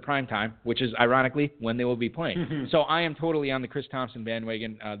ready for prime time, which is, ironically, when they will be playing. So I am totally on the Chris Thompson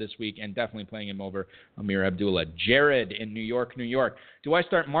bandwagon this week and definitely playing him over Amir Abdullah. Jared in New York, New York. Do I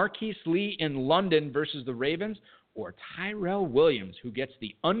start Marquise Lee in London versus the Ravens or Tyrell Williams, who gets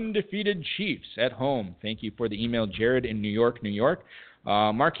the undefeated Chiefs at home? Thank you for the email, Jared in New York, New York.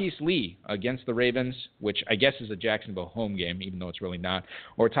 Marquise Lee against the Ravens, which I guess is a Jacksonville home game, even though it's really not,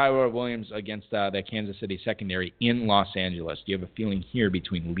 or Tyrell Williams against that Kansas City secondary in Los Angeles. Do you have a feeling here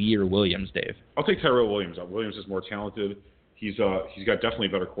between Lee or Williams, Dave? I'll take Tyrell Williams. Williams is more talented. He's got definitely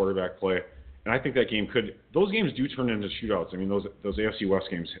better quarterback play, and I think that game those games do turn into shootouts. I mean, those AFC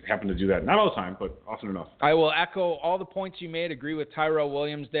West games happen to do that. Not all the time, but often enough. I will echo all the points you made. Agree with Tyrell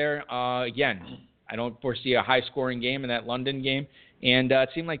Williams there. Again, I don't foresee a high-scoring game in that London game. And it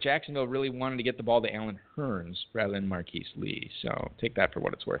seemed like Jacksonville really wanted to get the ball to Allen Hurns rather than Marquise Lee. So take that for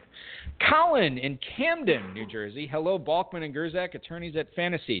what it's worth. Colin in Camden, New Jersey. Hello, Balkman and Gerzak, attorneys at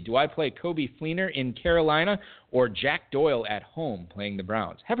Fantasy. Do I play Kobe Fleener in Carolina or Jack Doyle at home playing the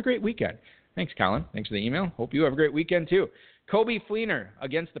Browns? Have a great weekend. Thanks, Colin. Thanks for the email. Hope you have a great weekend, too. Kobe Fleener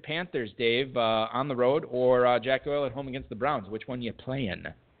against the Panthers, Dave, on the road, or Jack Doyle at home against the Browns. Which one you playing?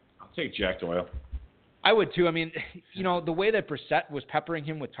 I'll take Jack Doyle. I would too. I mean, the way that Brissett was peppering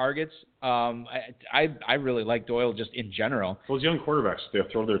him with targets, I really like Doyle just in general. Those young quarterbacks, they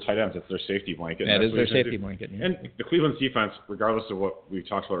throw their tight ends. It's their safety blanket. That is their safety blanket. Yeah. And the Cleveland's defense, regardless of what we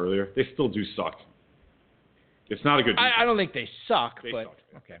talked about earlier, they still do suck. It's not a good defense. I don't think they suck, they but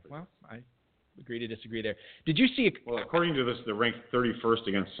suck. Okay. Well, I agree to disagree there. Did you see? Well, according to this, they're ranked 31st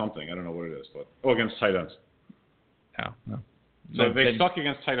against something. I don't know what it is, but against tight ends. No. So they suck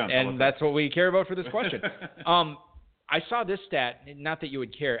against tight ends. And that's what we care about for this question. I saw this stat, not that you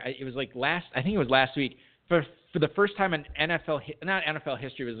would care. It was like I think it was last week. For the first time in not NFL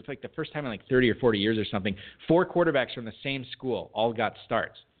history, it was like the first time in like 30 or 40 years or something, 4 quarterbacks from the same school all got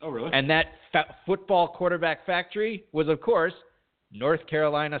starts. Oh, really? And that football quarterback factory was, of course, North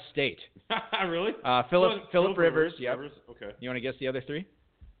Carolina State. Really? Philip Rivers. Yep. Rivers. Okay. You want to guess the other 3?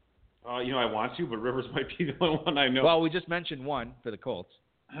 I want to, but Rivers might be the only one I know. Well, we just mentioned one for the Colts.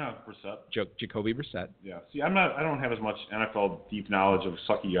 Brissett. Jacoby Brissett. Yeah. See, I don't have as much NFL deep knowledge of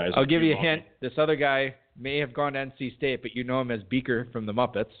sucky guys. I'll give you a hint. This other guy may have gone to NC State, but you know him as Beaker from the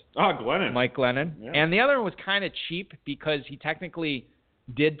Muppets. Oh, Glennon. Mike Glennon. Yeah. And the other one was kind of cheap because he technically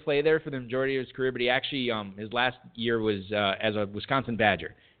did play there for the majority of his career, but he actually, his last year was as a Wisconsin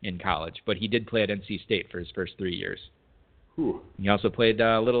Badger in college, but he did play at NC State for his first 3 years. Whew. He also played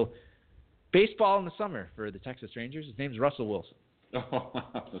a little baseball in the summer for the Texas Rangers. His name's Russell Wilson.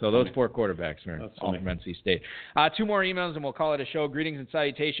 So those 4 quarterbacks are all from NC State. 2 more emails and we'll call it a show. Greetings and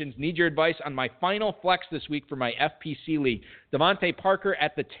salutations. Need your advice on my final flex this week for my FPC league. Devontae Parker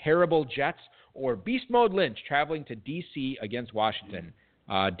at the terrible Jets or Beast Mode Lynch traveling to D.C. against Washington.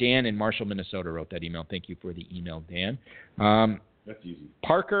 Dan in Marshall, Minnesota wrote that email. Thank you for the email, Dan. That's easy.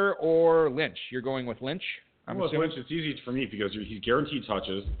 Parker or Lynch? You're going with Lynch? With Lynch, it's easy for me because he's guaranteed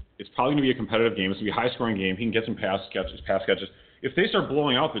touches. It's probably going to be a competitive game. It's going to be a high-scoring game. He can get some pass catches. If they start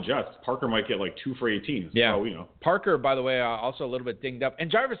blowing out the Jets, Parker might get like 2 for 18. Yeah. We know. Parker, by the way, also a little bit dinged up.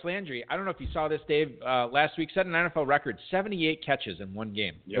 And Jarvis Landry, I don't know if you saw this, Dave, last week, set an NFL record, 78 catches in one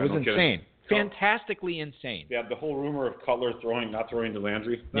game. Yeah, it was insane. Kidding. Fantastically insane. Yeah, the whole rumor of Cutler not throwing to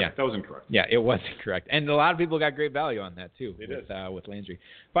Landry, that was incorrect. Yeah, it was incorrect. And a lot of people got great value on that, too, with Landry.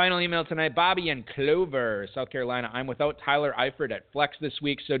 Final email tonight, Bobby in Clover, South Carolina. I'm without Tyler Eifert at flex this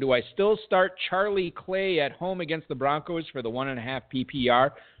week, so do I still start Charlie Clay at home against the Broncos for the 1.5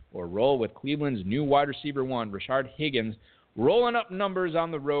 PPR or roll with Cleveland's new wide receiver 1, Rashard Higgins, rolling up numbers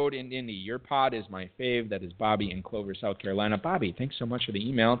on the road in Indy? Your pod is my fave. That is Bobby in Clover, South Carolina. Bobby, thanks so much for the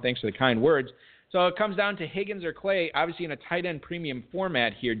email. Thanks for the kind words. So it comes down to Higgins or Clay, obviously in a tight end premium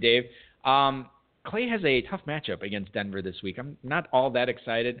format here, Dave. Clay has a tough matchup against Denver this week. I'm not all that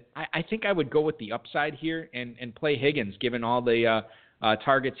excited. I think I would go with the upside here and play Higgins, given all the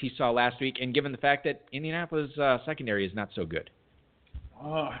targets he saw last week and given the fact that Indianapolis' secondary is not so good.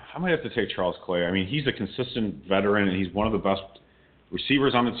 I might have to take Charles Clay. I mean, he's a consistent veteran, and he's one of the best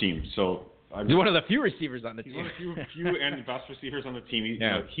receivers on the team. So he's one of the few receivers on the team. He's one of the few and the best receivers on the team.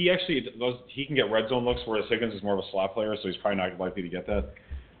 He actually he can get red zone looks, whereas Higgins is more of a slot player, so he's probably not likely to get that.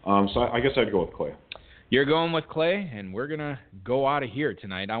 So I guess I'd go with Clay. You're going with Clay, and we're going to go out of here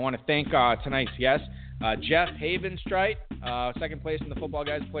tonight. I want to thank tonight's guest, Jeff Hebenstreit, second place in the Football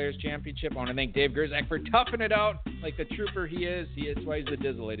Guys Players Championship. I want to thank Dave Gerzak for toughing it out like the trooper he is. That's why he's the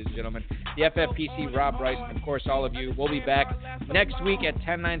Dizzle, ladies and gentlemen. The FFPC, Rob Bryce, and of course all of you. We'll be back next week at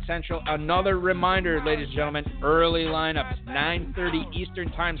 10/9 Central. Another reminder, ladies and gentlemen, early lineups, 9:30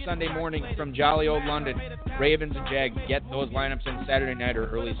 Eastern Time Sunday morning from jolly old London. Ravens and Jags, get those lineups in Saturday night or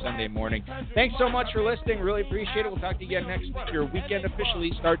early Sunday morning. Thanks so much for listening. Really appreciate it. We'll talk to you again next week. Your weekend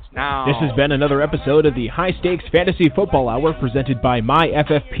officially starts now. This has been another episode of the High Stakes Fantasy Football Hour presented by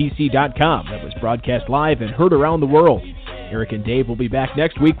MyFFPC.com that was broadcast live and heard around the world. Eric and Dave will be back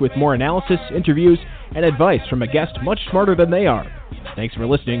next week with more analysis, interviews, and advice from a guest much smarter than they are. Thanks for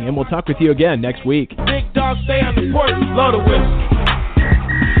listening, and we'll talk with you again next week. Big dog stay on the porch, blow the whistle.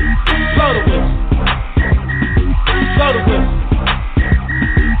 Blow the whistle. Blow the whistle.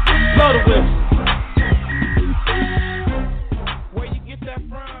 Blow the whistle. Where you get that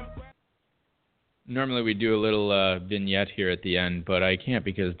from? Normally we do a little vignette here at the end, but I can't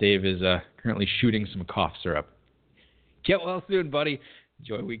because Dave is currently shooting some cough syrup. Get well soon, buddy.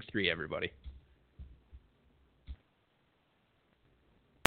 Enjoy week 3, everybody.